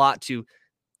Beasley did a lot to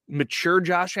mature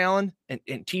Josh Allen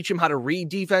and teach him how to read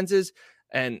defenses.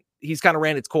 And he's kind of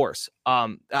ran its course.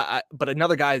 But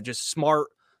another guy just smart,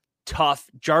 tough,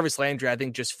 Jarvis Landry, I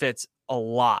think just fits a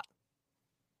lot.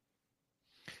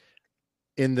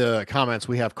 In the comments,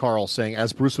 we have Carl saying,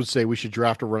 as Bruce would say, we should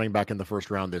draft a running back in the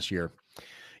first round this year.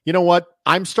 You know what?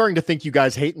 I'm starting to think you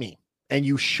guys hate me, and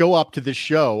you show up to this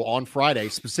show on Friday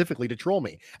specifically to troll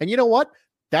me. And you know what?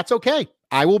 That's okay.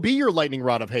 I will be your lightning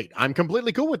rod of hate. I'm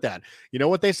completely cool with that. You know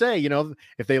what they say,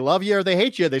 if they love you or they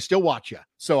hate you, they still watch you.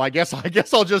 So I guess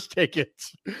I'll just take it.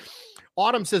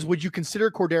 Autumn says, would you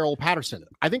consider Cordero Patterson?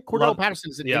 I think Cordero Patterson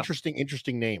is an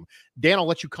interesting name. Dan, I'll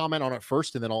let you comment on it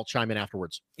first, and then I'll chime in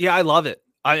afterwards. Yeah, I love it.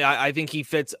 I think he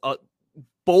fits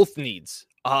both needs.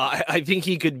 I think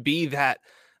he could be that.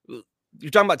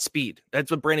 You're talking about speed.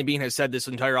 That's what Brandon Beane has said this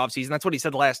entire offseason. That's what he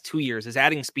said the last 2 years, is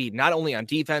adding speed, not only on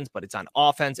defense, but it's on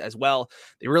offense as well.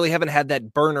 They really haven't had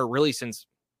that burner really since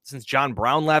John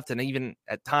Brown left. And even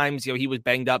at times, he was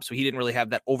banged up, so he didn't really have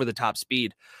that over-the-top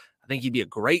speed. I think he'd be a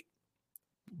great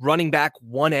running back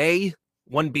 1A,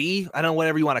 1B. I don't know,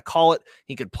 whatever you want to call it.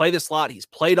 He could play the slot. He's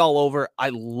played all over.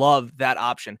 I love that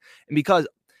option. And because,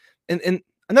 and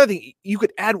another thing, you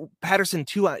could add Patterson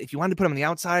too if you wanted to put him on the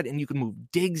outside, and you could move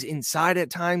Diggs inside at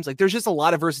times. Like, there's just a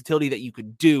lot of versatility that you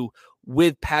could do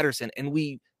with Patterson. And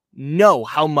we know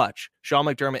how much Sean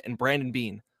McDermott and Brandon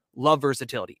Beane love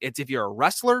versatility. It's if you're a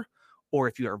wrestler or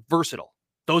if you are versatile.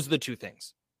 Those are the two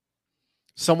things.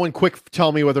 Someone quick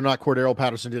tell me whether or not Cordero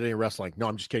Patterson did any wrestling. No,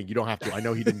 I'm just kidding. You don't have to. I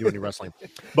know he didn't do any wrestling.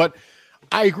 But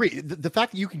I agree. The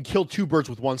fact that you can kill two birds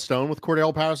with one stone with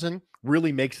Cordero Patterson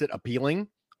really makes it appealing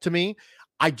to me.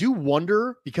 I do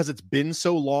wonder, because it's been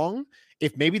so long,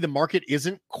 if maybe the market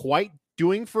isn't quite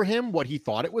doing for him what he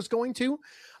thought it was going to.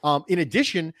 In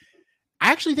addition,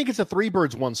 I actually think it's a three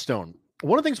birds, one stone.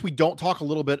 One of the things we don't talk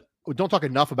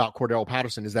enough about Cordero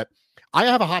Patterson is that I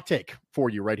have a hot take for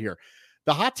you right here.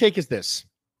 The hot take is this: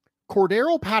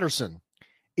 Cordero Patterson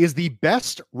is the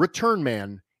best return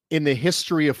man in the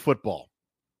history of football.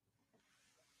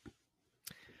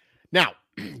 Now,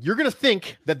 you're going to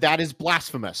think that is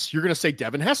blasphemous. You're going to say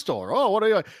Devin Hester. Oh, what are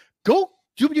you? Go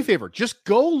do me a favor. Just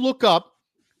go look up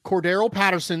Cordero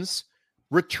Patterson's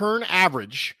return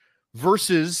average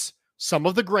versus some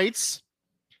of the greats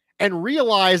and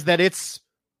realize that it's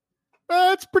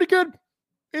pretty good.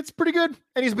 It's pretty good.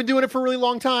 And he's been doing it for a really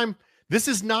long time. This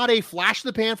is not a flash in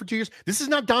the pan for 2 years. This is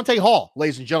not Dante Hall,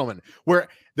 ladies and gentlemen, where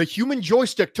the human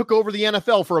joystick took over the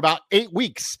NFL for about 8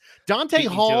 weeks. Dante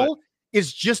Hall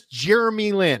is just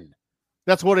Jeremy Lin.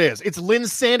 That's what it is. It's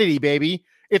Lin's sanity, baby.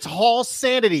 It's Hall's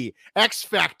sanity. X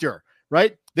Factor,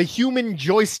 right? The human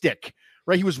joystick,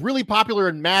 right? He was really popular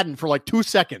in Madden for like 2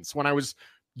 seconds when I was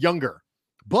younger.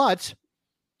 But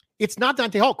it's not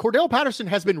Dante Hall. Cordero Patterson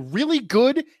has been really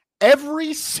good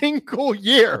every single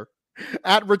year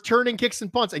at returning kicks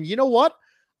and punts. And you know what?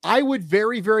 I would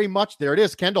very, very much, there it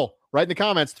is, Kendall, right in the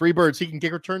comments, 3 birds, he can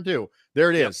kick return too. There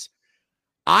it is.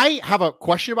 I have a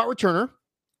question about returner.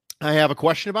 I have a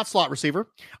question about slot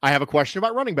receiver. I have a question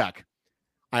about running back.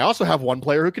 I also have one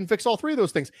player who can fix all 3 of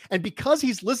those things. And because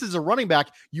he's listed as a running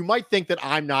back, you might think that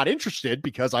I'm not interested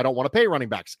because I don't want to pay running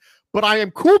backs. But I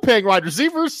am cool paying wide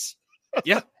receivers.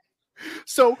 Yeah.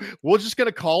 So we're just going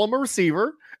to call him a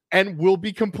receiver and we'll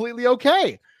be completely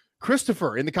okay.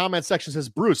 Christopher in the comment section says,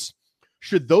 Bruce,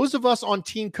 should those of us on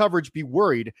team coverage be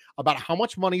worried about how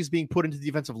much money is being put into the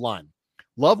defensive line?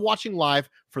 Love watching live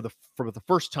for the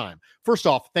first time. First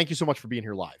off, thank you so much for being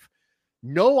here live.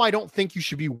 No, I don't think you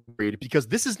should be worried because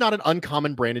this is not an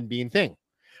uncommon Brandon Beane thing.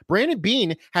 Brandon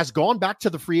Beane has gone back to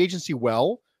the free agency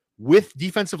well with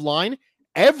defensive line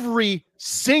every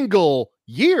single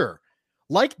year.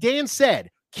 Like Dan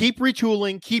said, keep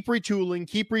retooling.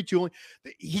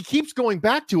 He keeps going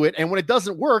back to it, and when it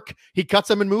doesn't work, he cuts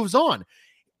them and moves on.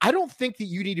 I don't think that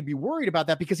you need to be worried about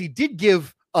that because he did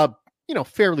give a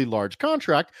fairly large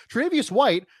contract. Tre'Davious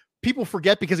White, people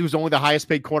forget because he was only the highest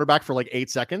paid cornerback for like 8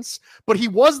 seconds, but he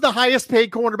was the highest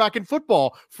paid cornerback in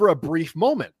football for a brief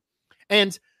moment.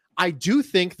 And I do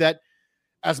think that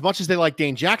as much as they like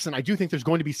Dane Jackson, I do think there's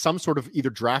going to be some sort of either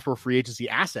draft or free agency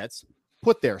assets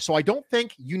put there. So I don't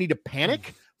think you need to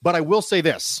panic, but I will say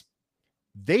this.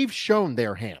 They've shown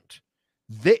their hand.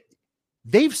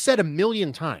 They've said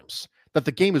 1,000,000 times that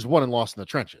the game is won and lost in the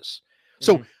trenches.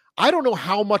 So I don't know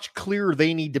how much clearer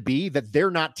they need to be that they're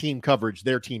not team coverage,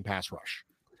 they're team pass rush.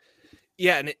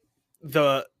 Yeah, and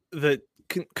the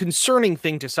concerning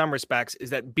thing to some respects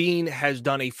is that Beane has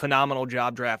done a phenomenal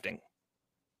job drafting.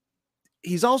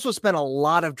 He's also spent a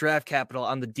lot of draft capital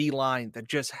on the D-line that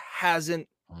just hasn't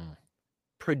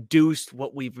produced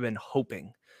what we've been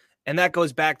hoping. And that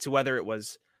goes back to whether it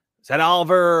was Ed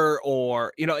Oliver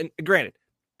or, and granted,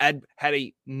 Ed had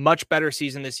a much better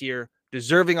season this year,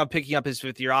 deserving of picking up his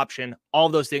 5th-year option, all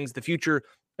those things. The future,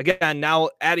 again,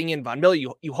 now adding in Von Miller,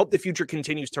 you hope the future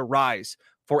continues to rise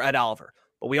for Ed Oliver.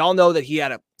 But we all know that he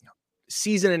had a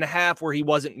season and a half where he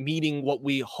wasn't meeting what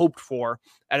we hoped for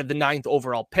out of the 9th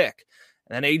overall pick.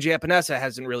 And then AJ Epinesa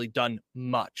hasn't really done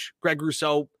much. Greg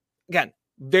Rousseau, again,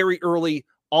 very early,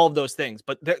 all of those things.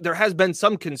 But there has been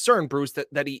some concern, Bruce,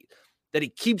 that he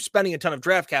keeps spending a ton of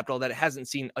draft capital that it hasn't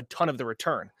seen a ton of the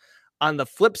return. On the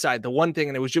flip side, the one thing,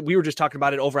 and we were just talking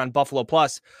about it over on Buffalo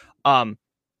Plus,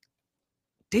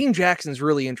 Dane Jackson's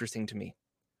really interesting to me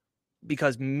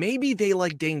because maybe they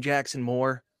like Dane Jackson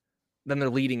more than they're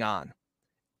leading on.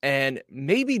 And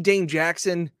maybe Dane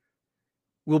Jackson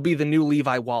will be the new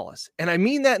Levi Wallace. And I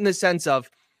mean that in the sense of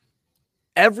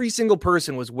every single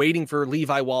person was waiting for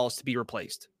Levi Wallace to be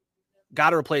replaced.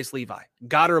 Got to replace Levi.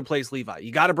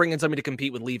 You got to bring in somebody to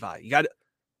compete with Levi. And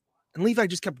Levi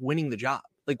just kept winning the job.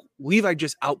 Like Levi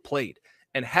just outplayed,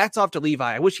 and hats off to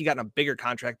Levi. I wish he got a bigger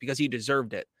contract because he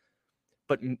deserved it.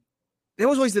 But there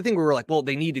was always the thing where we're like, well,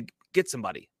 they need to get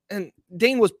somebody. And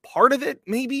Dane was part of it,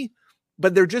 maybe,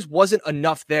 but there just wasn't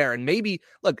enough there. And maybe,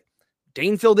 look,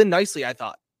 Dane filled in nicely, I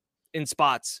thought, in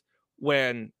spots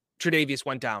when Tre'Davious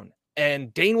went down.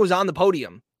 And Dane was on the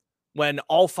podium when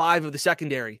all 5 of the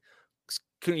secondary,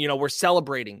 were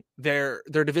celebrating their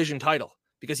division title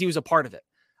because he was a part of it.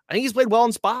 I think he's played well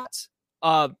in spots.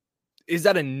 Is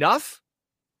that enough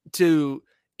to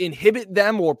inhibit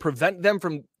them or prevent them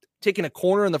from taking a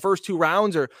corner in the first 2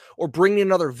 rounds or bringing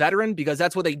another veteran? Because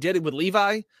that's what they did with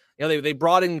Levi. They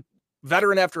brought in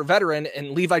veteran after veteran,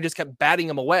 and Levi just kept batting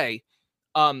him away.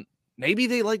 Maybe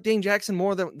they like Dane Jackson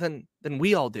more than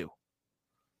we all do.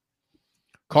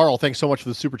 Carl, thanks so much for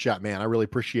the super chat, man. I really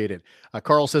appreciate it.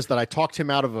 Carl says that I talked him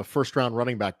out of a first-round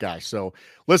running back guy. So,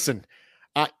 listen,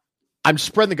 I'm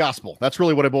spreading the gospel. That's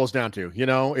really what it boils down to.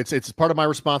 It's part of my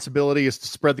responsibility is to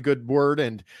spread the good word,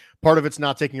 and part of it's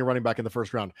not taking a running back in the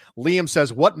first round. Liam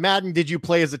says, "What Madden did you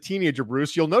play as a teenager,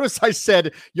 Bruce?" You'll notice I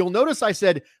said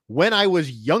when I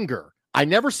was younger. I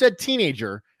never said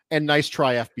teenager. And nice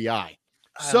try, FBI.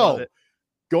 So,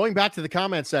 going back to the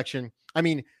comment section, I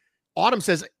mean, Autumn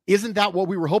says, "Isn't that what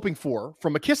we were hoping for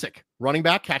from McKissick? Running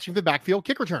back, catching the backfield,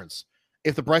 kick returns.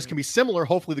 If the price can be similar,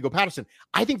 hopefully they go Patterson."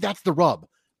 I think that's the rub.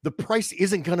 The price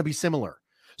isn't going to be similar.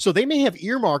 So they may have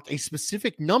earmarked a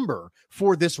specific number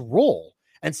for this role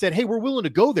and said, hey, we're willing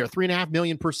to go there, $3.5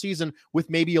 million per season with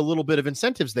maybe a little bit of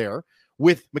incentives there.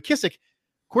 With McKissick,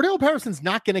 Cordell Patterson's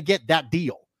not going to get that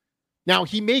deal. Now,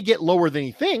 he may get lower than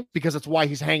he thinks because that's why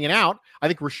he's hanging out. I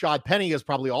think Rashad Penny has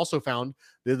probably also found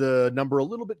the number a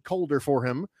little bit colder for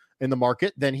him in the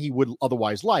market than he would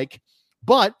otherwise like.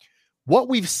 But what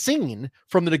we've seen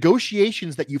from the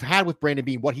negotiations that you've had with Brandon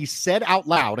Beane, what he said out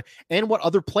loud, and what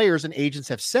other players and agents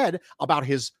have said about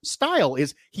his style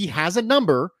is he has a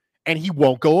number and he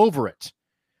won't go over it.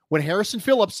 When Harrison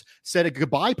Phillips said a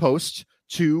goodbye post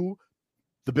to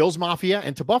the Bills Mafia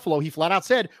and to Buffalo, he flat out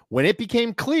said, when it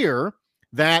became clear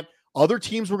that other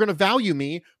teams were going to value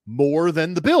me more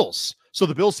than the Bills. So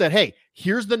the Bills said, hey,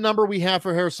 here's the number we have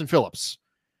for Harrison Phillips.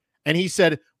 And he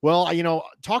said, well,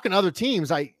 talking to other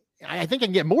teams, I think I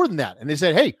can get more than that. And they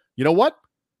said, hey, you know what?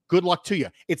 Good luck to you.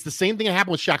 It's the same thing that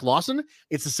happened with Shaq Lawson.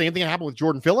 It's the same thing that happened with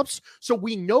Jordan Phillips. So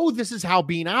we know this is how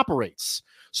Beane operates.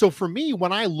 So for me,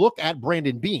 when I look at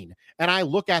Brandon Beane and I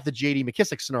look at the J.D.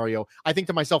 McKissick scenario, I think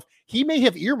to myself, he may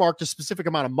have earmarked a specific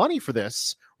amount of money for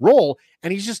this role,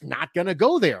 and he's just not going to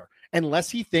go there unless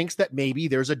he thinks that maybe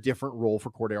there's a different role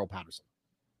for Cordell Patterson.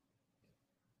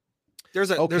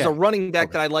 There's a running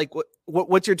back that I like.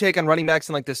 What's your take on running backs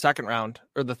in like the second round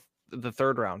or the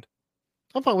third round?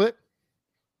 I'm fine with it.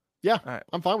 Yeah, right.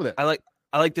 I'm fine with it. I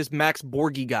like this Max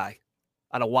Borghi guy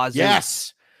out of Wazoo.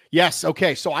 Yes.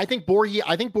 Okay. So I think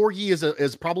Borghi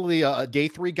is probably a day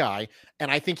 3 guy,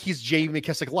 and I think he's J.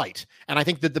 McKissick light. And I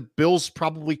think that the Bills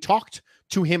probably talked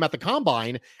to him at the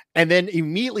combine and then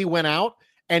immediately went out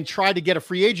and tried to get a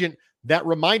free agent that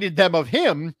reminded them of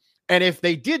him. And if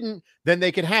they didn't, then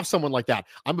they could have someone like that.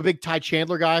 I'm a big Ty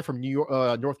Chandler guy from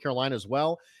North Carolina as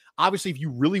well. Obviously, if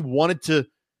you wanted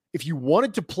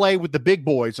to play with the big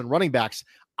boys and running backs,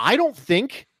 I don't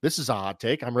think this is a hot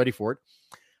take. I'm ready for it.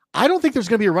 I don't think there's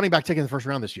going to be a running back taken in the first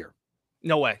round this year.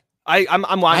 No way. I'm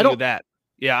with that.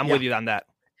 Yeah, I'm with you on that.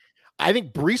 I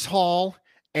think Breece Hall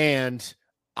and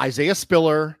Isaiah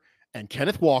Spiller and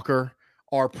Kenneth Walker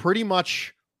are pretty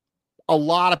much a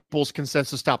lot of people's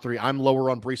consensus top 3. I'm lower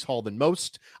on Breece Hall than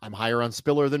most. I'm higher on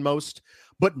Spiller than most.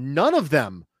 But none of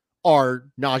them are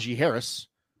Najee Harris.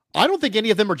 I don't think any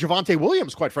of them are Javonte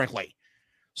Williams, quite frankly.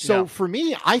 So for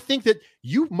me, I think that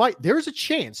there's a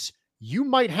chance you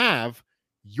might have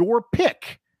your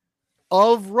pick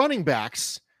of running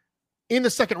backs in the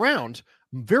second round,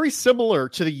 very similar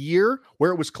to the year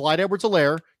where it was Clyde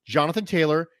Edwards-Helaire, Jonathan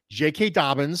Taylor, J.K.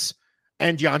 Dobbins,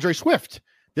 and DeAndre Swift.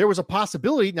 There was a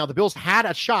possibility. Now, the Bills had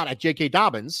a shot at J.K.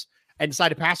 Dobbins and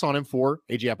decided to pass on him for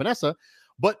A.J. Epinesa,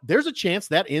 but there's a chance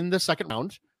that in the second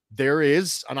round, there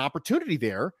is an opportunity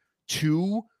there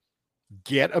to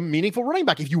get a meaningful running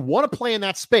back if you want to play in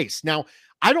that space. Now,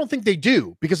 I don't think they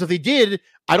do, because if they did,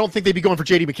 I don't think they'd be going for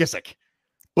J.D. McKissick.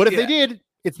 But if they did,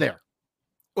 it's there.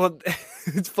 Well,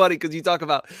 it's funny because you talk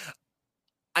about,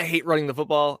 I hate running the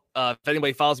football. If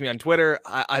anybody follows me on Twitter,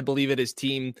 I believe it is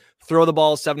team throw the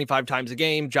ball 75 times a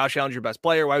game. Josh Allen's your best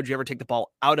player. Why would you ever take the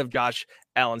ball out of Josh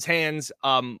Allen's hands?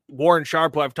 Warren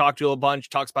Sharp, who I've talked to a bunch,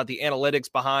 talks about the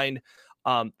analytics behind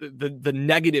the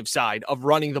negative side of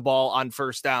running the ball on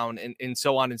first down and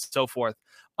so on and so forth.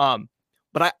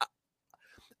 But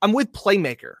I'm with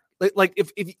playmaker. Like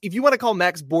if you want to call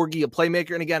Max Borghi a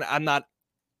playmaker, and again, I'm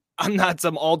not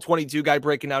some all 22 guy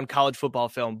breaking down college football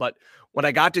film, but when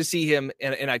I got to see him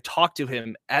and I talked to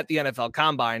him at the NFL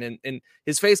Combine, and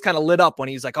his face kind of lit up when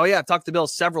he's like, oh yeah, I've talked to Bill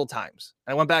several times.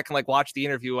 And I went back and like watched the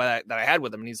interview that I had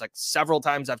with him, and he's like, several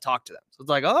times I've talked to them. So it's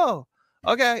like, oh,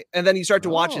 okay. And then you start to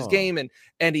watch his game,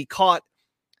 and he caught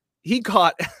He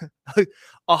caught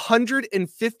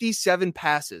 157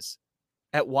 passes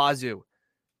at Wazoo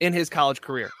in his college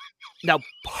career. Now,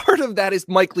 part of that is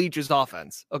Mike Leach's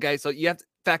offense. Okay, so you have to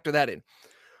factor that in.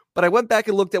 But I went back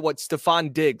and looked at what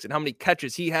Stephon Diggs and how many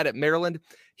catches he had at Maryland.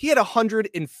 He had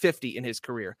 150 in his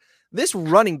career. This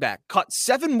running back caught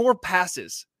 7 more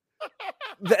passes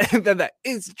than that.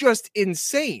 It's just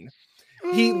insane.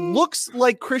 He looks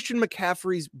like Christian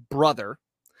McCaffrey's brother.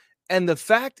 And the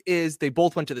fact is they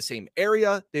both went to the same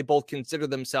area. They both consider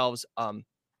themselves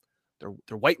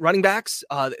they're white running backs.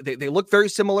 They look very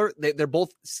similar. They're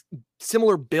both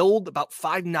similar build, about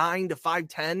 5'9" to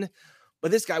 5'10".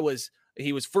 But this guy was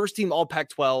first team all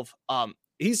Pac-12.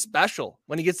 He's special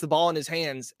when he gets the ball in his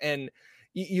hands. And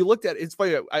you looked at it's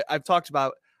funny. I've talked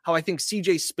about how I think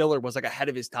CJ Spiller was like ahead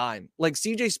of his time. Like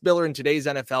CJ Spiller in today's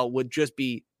NFL would just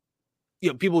be,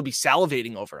 people would be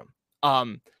salivating over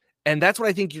him. And that's what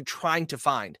I think you're trying to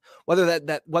find. Whether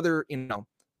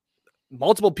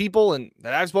multiple people and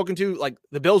that I've spoken to, like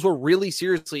the Bills were really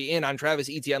seriously in on Travis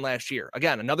Etienne last year.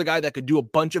 Again, another guy that could do a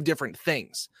bunch of different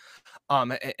things.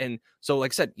 And so,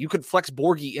 like I said, you could flex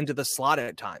Borghi into the slot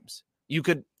at times. You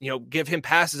could, give him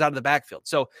passes out of the backfield.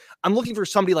 So I'm looking for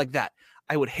somebody like that.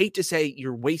 I would hate to say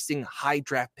you're wasting high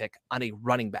draft pick on a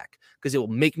running back because it will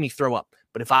make me throw up.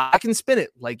 But if I can spin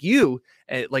it like you,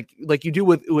 like you do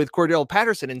with Cordell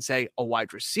Patterson and say a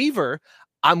wide receiver,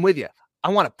 I'm with you. I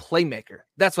want a playmaker.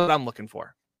 That's what I'm looking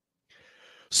for.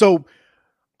 So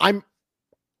I'm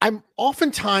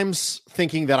oftentimes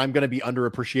thinking that I'm going to be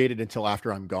underappreciated until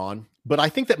after I'm gone. But I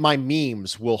think that my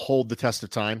memes will hold the test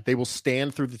of time. They will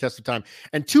stand through the test of time.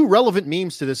 And 2 relevant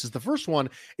memes to this is the first one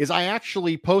is I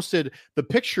actually posted the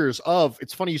pictures of,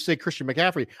 it's funny you say Christian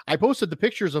McCaffrey. I posted the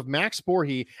pictures of Max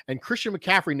Borghi and Christian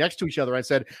McCaffrey next to each other. I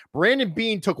said, Brandon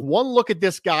Beane took one look at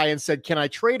this guy and said, can I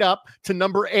trade up to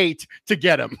number 8 to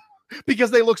get him?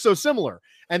 Because they look so similar.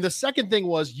 And the second thing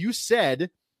was you said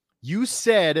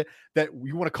that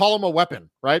you want to call him a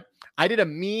weapon, right? I did a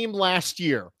meme last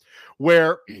year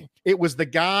where it was the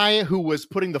guy who was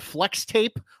putting the flex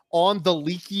tape on the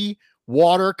leaky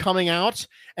water coming out.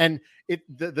 And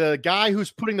the guy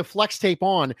who's putting the flex tape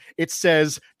on, it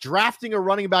says drafting a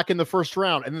running back in the first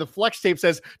round. And then the flex tape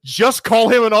says, just call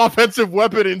him an offensive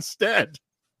weapon instead.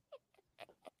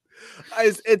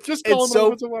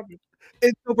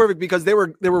 It's so perfect because there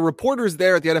were reporters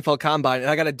there at the NFL Combine, and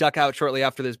I got to duck out shortly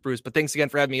after this, Bruce. But thanks again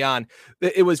for having me on.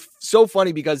 It was so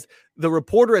funny because the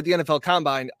reporter at the NFL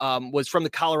Combine was from the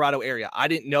Colorado area. I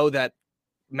didn't know that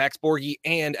Max Borghi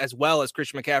and as well as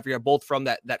Christian McCaffrey are both from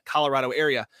that Colorado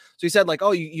area. So he said, like,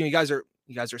 "Oh, you guys are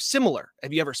similar.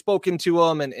 Have you ever spoken to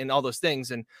them and all those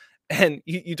things?" And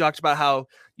you talked about how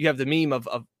you have the meme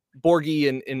of Borghi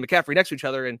and McCaffrey next to each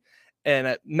other, and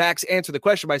Max answered the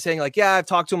question by saying, like, yeah, I've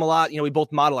talked to him a lot. We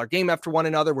both model our game after one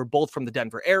another. We're both from the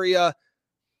Denver area.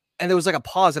 And there was like a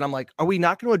pause. And I'm like, are we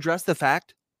not going to address the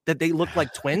fact that they look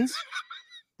like twins?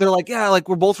 They're like, yeah, like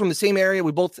we're both from the same area.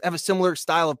 We both have a similar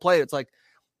style of play. It's like,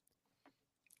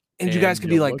 and you guys could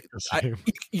be like,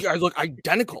 you guys look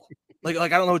identical. Like, I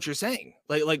don't know what you're saying.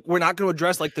 Like we're not going to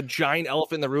address like the giant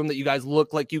elephant in the room that you guys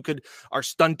look like are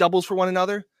stunt doubles for one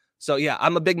another. So yeah,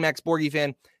 I'm a big Max Borghi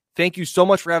fan. Thank you so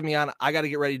much for having me on. I got to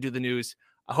get ready to do the news.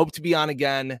 I hope to be on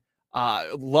again.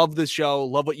 Love the show.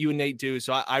 Love what you and Nate do.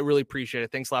 So I really appreciate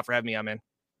it. Thanks a lot for having me on, man.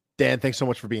 Dan, thanks so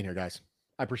much for being here, guys.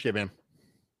 I appreciate it, man.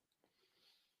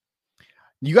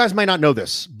 You guys might not know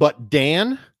this, but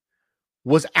Dan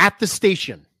was at the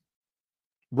station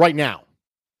right now.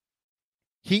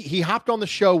 He hopped on the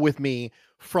show with me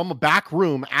from a back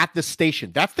room at the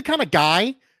station. That's the kind of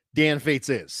guy Dan Fetes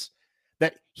is.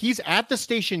 That he's at the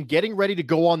station getting ready to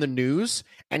go on the news,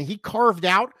 and he carved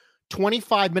out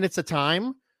 25 minutes of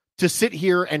time to sit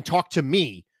here and talk to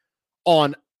me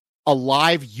on a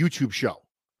live YouTube show.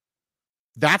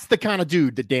 That's the kind of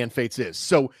dude that Dan Fetes is.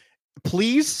 So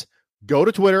please go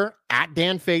to Twitter at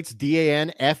Dan Fetes,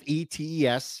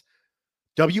 DANFETES,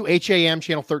 WHAM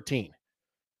channel 13.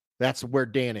 That's where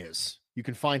Dan is. You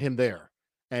can find him there,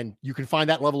 and you can find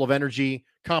that level of energy,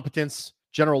 competence,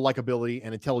 general likability,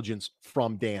 and intelligence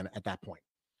from Dan at that point.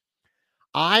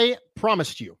 I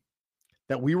promised you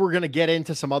that we were going to get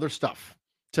into some other stuff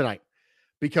tonight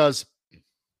because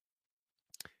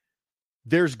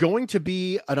there's going to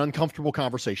be an uncomfortable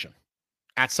conversation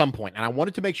at some point. And I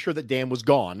wanted to make sure that Dan was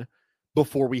gone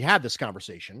before we had this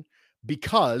conversation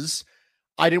because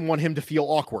I didn't want him to feel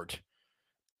awkward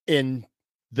in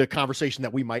the conversation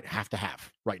that we might have to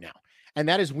have right now. And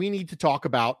that is we need to talk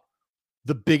about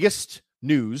the biggest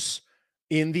news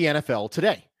in the NFL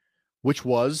today, which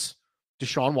was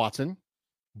Deshaun Watson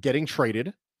getting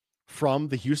traded from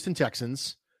the Houston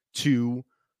Texans to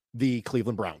the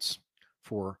Cleveland Browns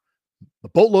for a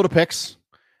boatload of picks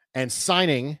and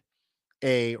signing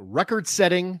a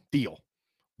record-setting deal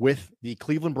with the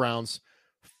Cleveland Browns,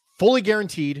 fully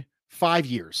guaranteed 5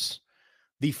 years.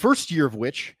 The first year of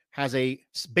which has a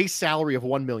base salary of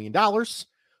 $1 million,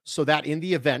 so that in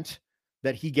the event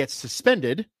that he gets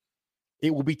suspended,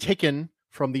 it will be taken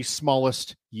from the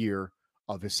smallest year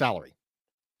of his salary.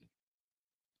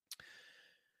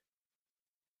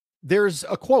 There's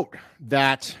a quote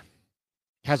that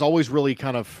has always really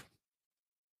kind of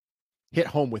hit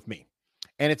home with me,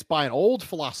 and it's by an old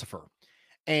philosopher.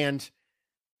 And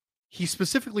he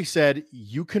specifically said,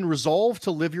 you can resolve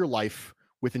to live your life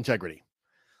with integrity.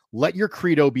 Let your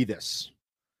credo be this: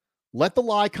 let the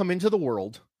lie come into the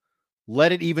world,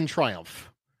 let it even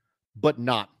triumph, but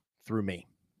not through me.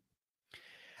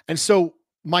 And so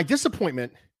my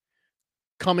disappointment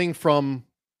coming from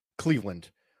Cleveland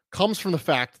comes from the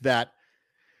fact that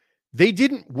they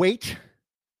didn't wait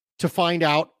to find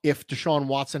out if Deshaun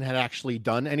Watson had actually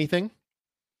done anything.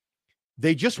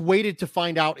 They just waited to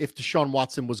find out if Deshaun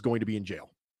Watson was going to be in jail.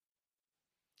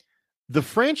 The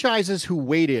franchises who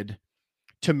waited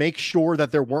to make sure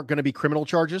that there weren't going to be criminal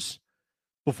charges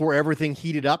before everything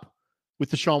heated up with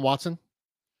Deshaun Watson,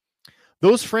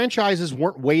 those franchises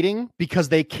weren't waiting because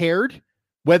they cared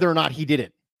whether or not he did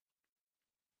it.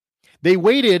 They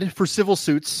waited for civil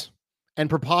suits and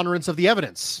preponderance of the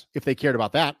evidence if they cared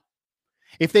about that.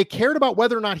 If they cared about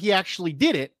whether or not he actually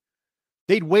did it,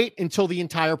 they'd wait until the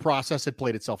entire process had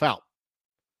played itself out.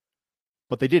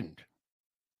 But they didn't.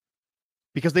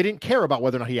 Because they didn't care about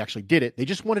whether or not he actually did it. They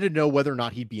just wanted to know whether or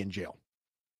not he'd be in jail.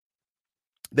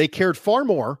 They cared far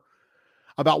more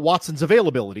about Watson's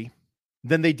availability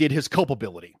than they did his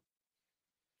culpability.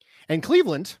 And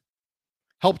Cleveland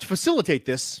helped facilitate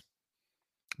this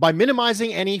by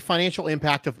minimizing any financial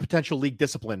impact of potential league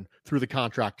discipline through the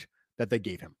contract that they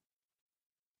gave him.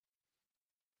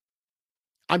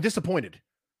 I'm disappointed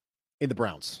in the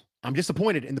Browns. I'm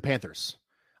disappointed in the Panthers.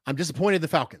 I'm disappointed in the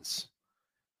Falcons.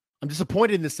 I'm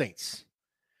disappointed in the Saints.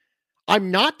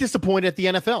 I'm not disappointed at the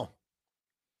NFL.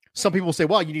 Some people say,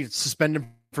 well, you need to suspend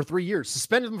him for 3 years,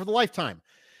 suspend him for the lifetime.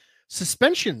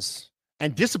 Suspensions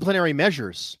and disciplinary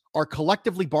measures are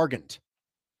collectively bargained.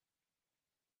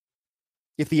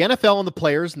 If the NFL and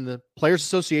the Players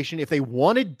Association, if they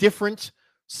wanted different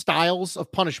styles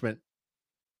of punishment,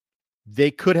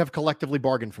 they could have collectively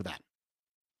bargained for that.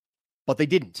 But they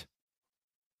didn't.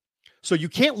 So you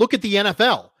can't look at the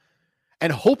NFL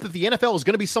and hope that the NFL is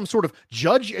going to be some sort of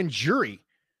judge and jury.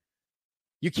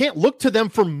 You can't look to them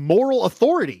for moral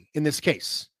authority in this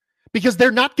case because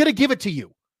they're not going to give it to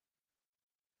you.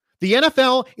 The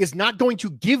NFL is not going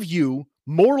to give you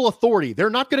moral authority.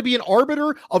 They're not going to be an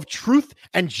arbiter of truth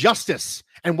and justice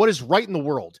and what is right in the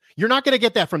world. You're not going to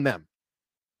get that from them.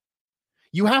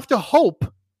 You have to hope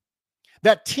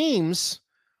that teams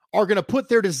are going to put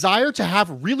their desire to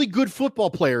have really good football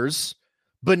players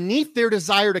beneath their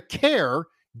desire to care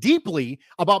deeply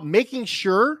about making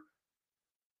sure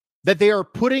that they are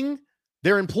putting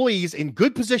their employees in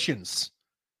good positions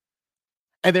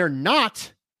and they're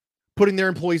not putting their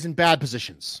employees in bad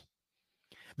positions.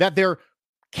 That they're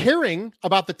caring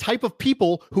about the type of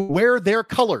people who wear their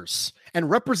colors and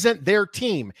represent their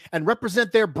team and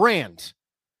represent their brand.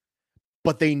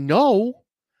 But they know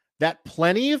that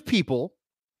plenty of people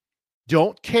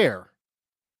don't care.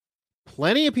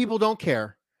 Plenty of people don't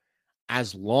care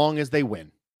as long as they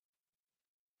win.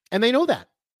 And they know that.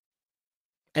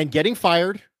 And getting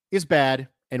fired is bad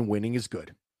and winning is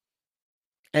good.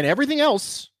 And everything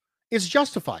else is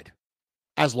justified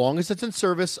as long as it's in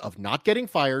service of not getting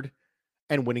fired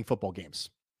and winning football games.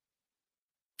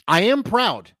 I am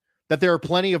proud that there are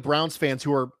plenty of Browns fans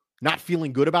who are not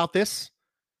feeling good about this.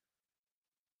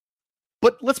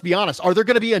 But let's be honest, are there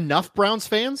going to be enough Browns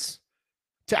fans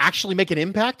to actually make an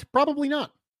impact? Probably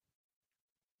not.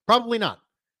 Probably not.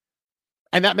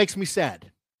 And that makes me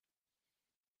sad.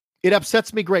 It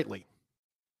upsets me greatly.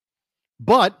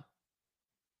 But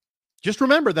just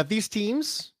remember that these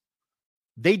teams,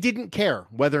 they didn't care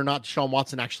whether or not Deshaun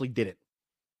Watson actually did it.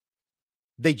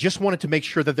 They just wanted to make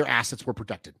sure that their assets were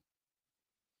protected.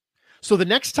 So the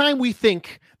next time we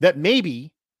think that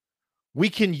maybe we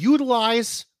can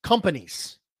utilize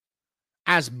companies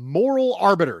as moral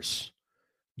arbiters,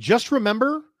 just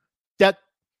remember that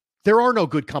there are no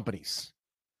good companies.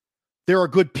 There are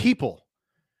good people.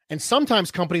 And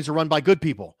sometimes companies are run by good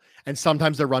people. And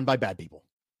sometimes they're run by bad people.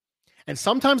 And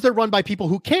sometimes they're run by people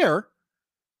who care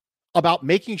about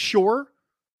making sure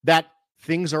that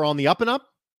things are on the up and up,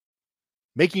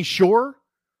 making sure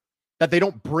that they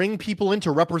don't bring people in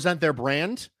to represent their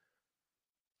brand,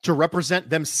 to represent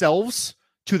themselves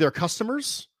to their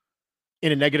customers,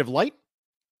 in a negative light,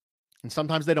 and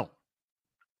sometimes they don't.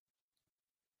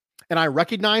 And I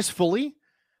recognize fully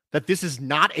that this is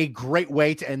not a great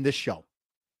way to end this show.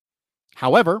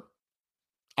 However,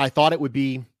 I thought it would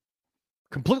be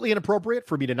completely inappropriate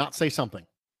for me to not say something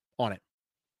on it.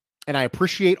 And I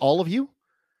appreciate all of you.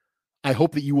 I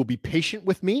hope that you will be patient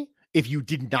with me if you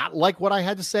did not like what I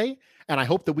had to say. And I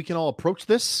hope that we can all approach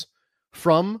this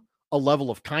from a level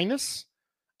of kindness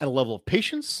and a level of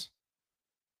patience.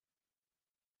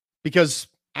 Because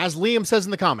as Liam says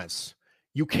in the comments,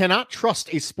 you cannot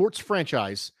trust a sports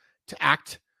franchise to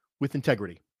act with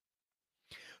integrity.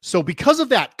 So because of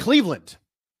that, Cleveland,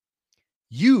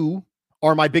 you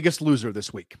are my biggest loser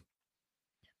this week.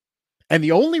 And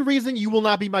the only reason you will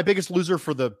not be my biggest loser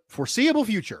for the foreseeable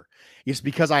future is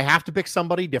because I have to pick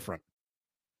somebody different.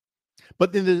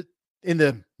 But in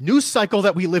the news cycle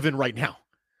that we live in right now,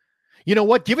 you know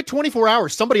what? Give it 24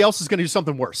 hours. Somebody else is going to do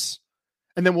something worse.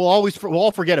 And then we'll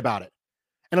all forget about it.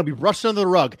 And it'll be brushed under the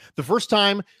rug. The first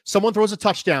time someone throws a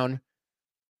touchdown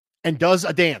and does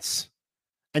a dance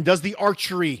and does the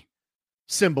archery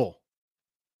symbol,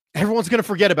 everyone's going to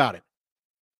forget about it.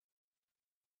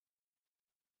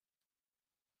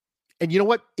 And you know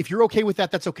what? If you're okay with that,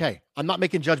 that's okay. I'm not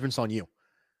making judgments on you.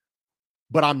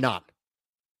 But I'm not.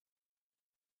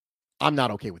 I'm not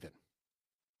okay with it.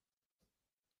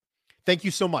 Thank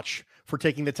you so much for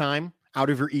taking the time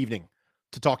out of your evening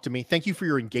to talk to me. Thank you for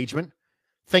your engagement.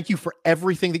 Thank you for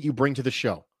everything that you bring to the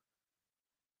show.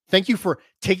 Thank you for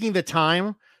taking the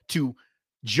time to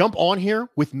jump on here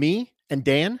with me and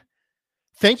Dan.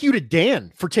 Thank you to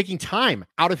Dan for taking time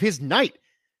out of his night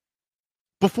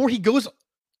before he goes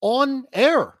on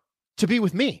air to be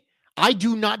with me. I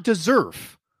do not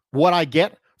deserve what I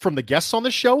get from the guests on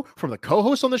the show, from the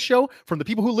co-hosts on the show, from the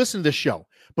people who listen to this show,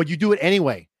 but you do it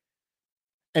anyway.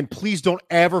 And please don't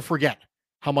ever forget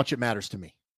how much it matters to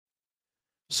me.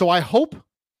 So I hope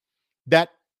that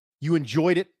you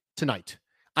enjoyed it tonight.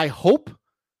 I hope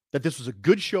that this was a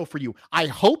good show for you. I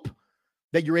hope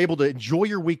that you're able to enjoy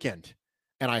your weekend.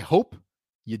 And I hope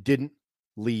you didn't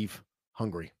leave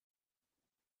hungry.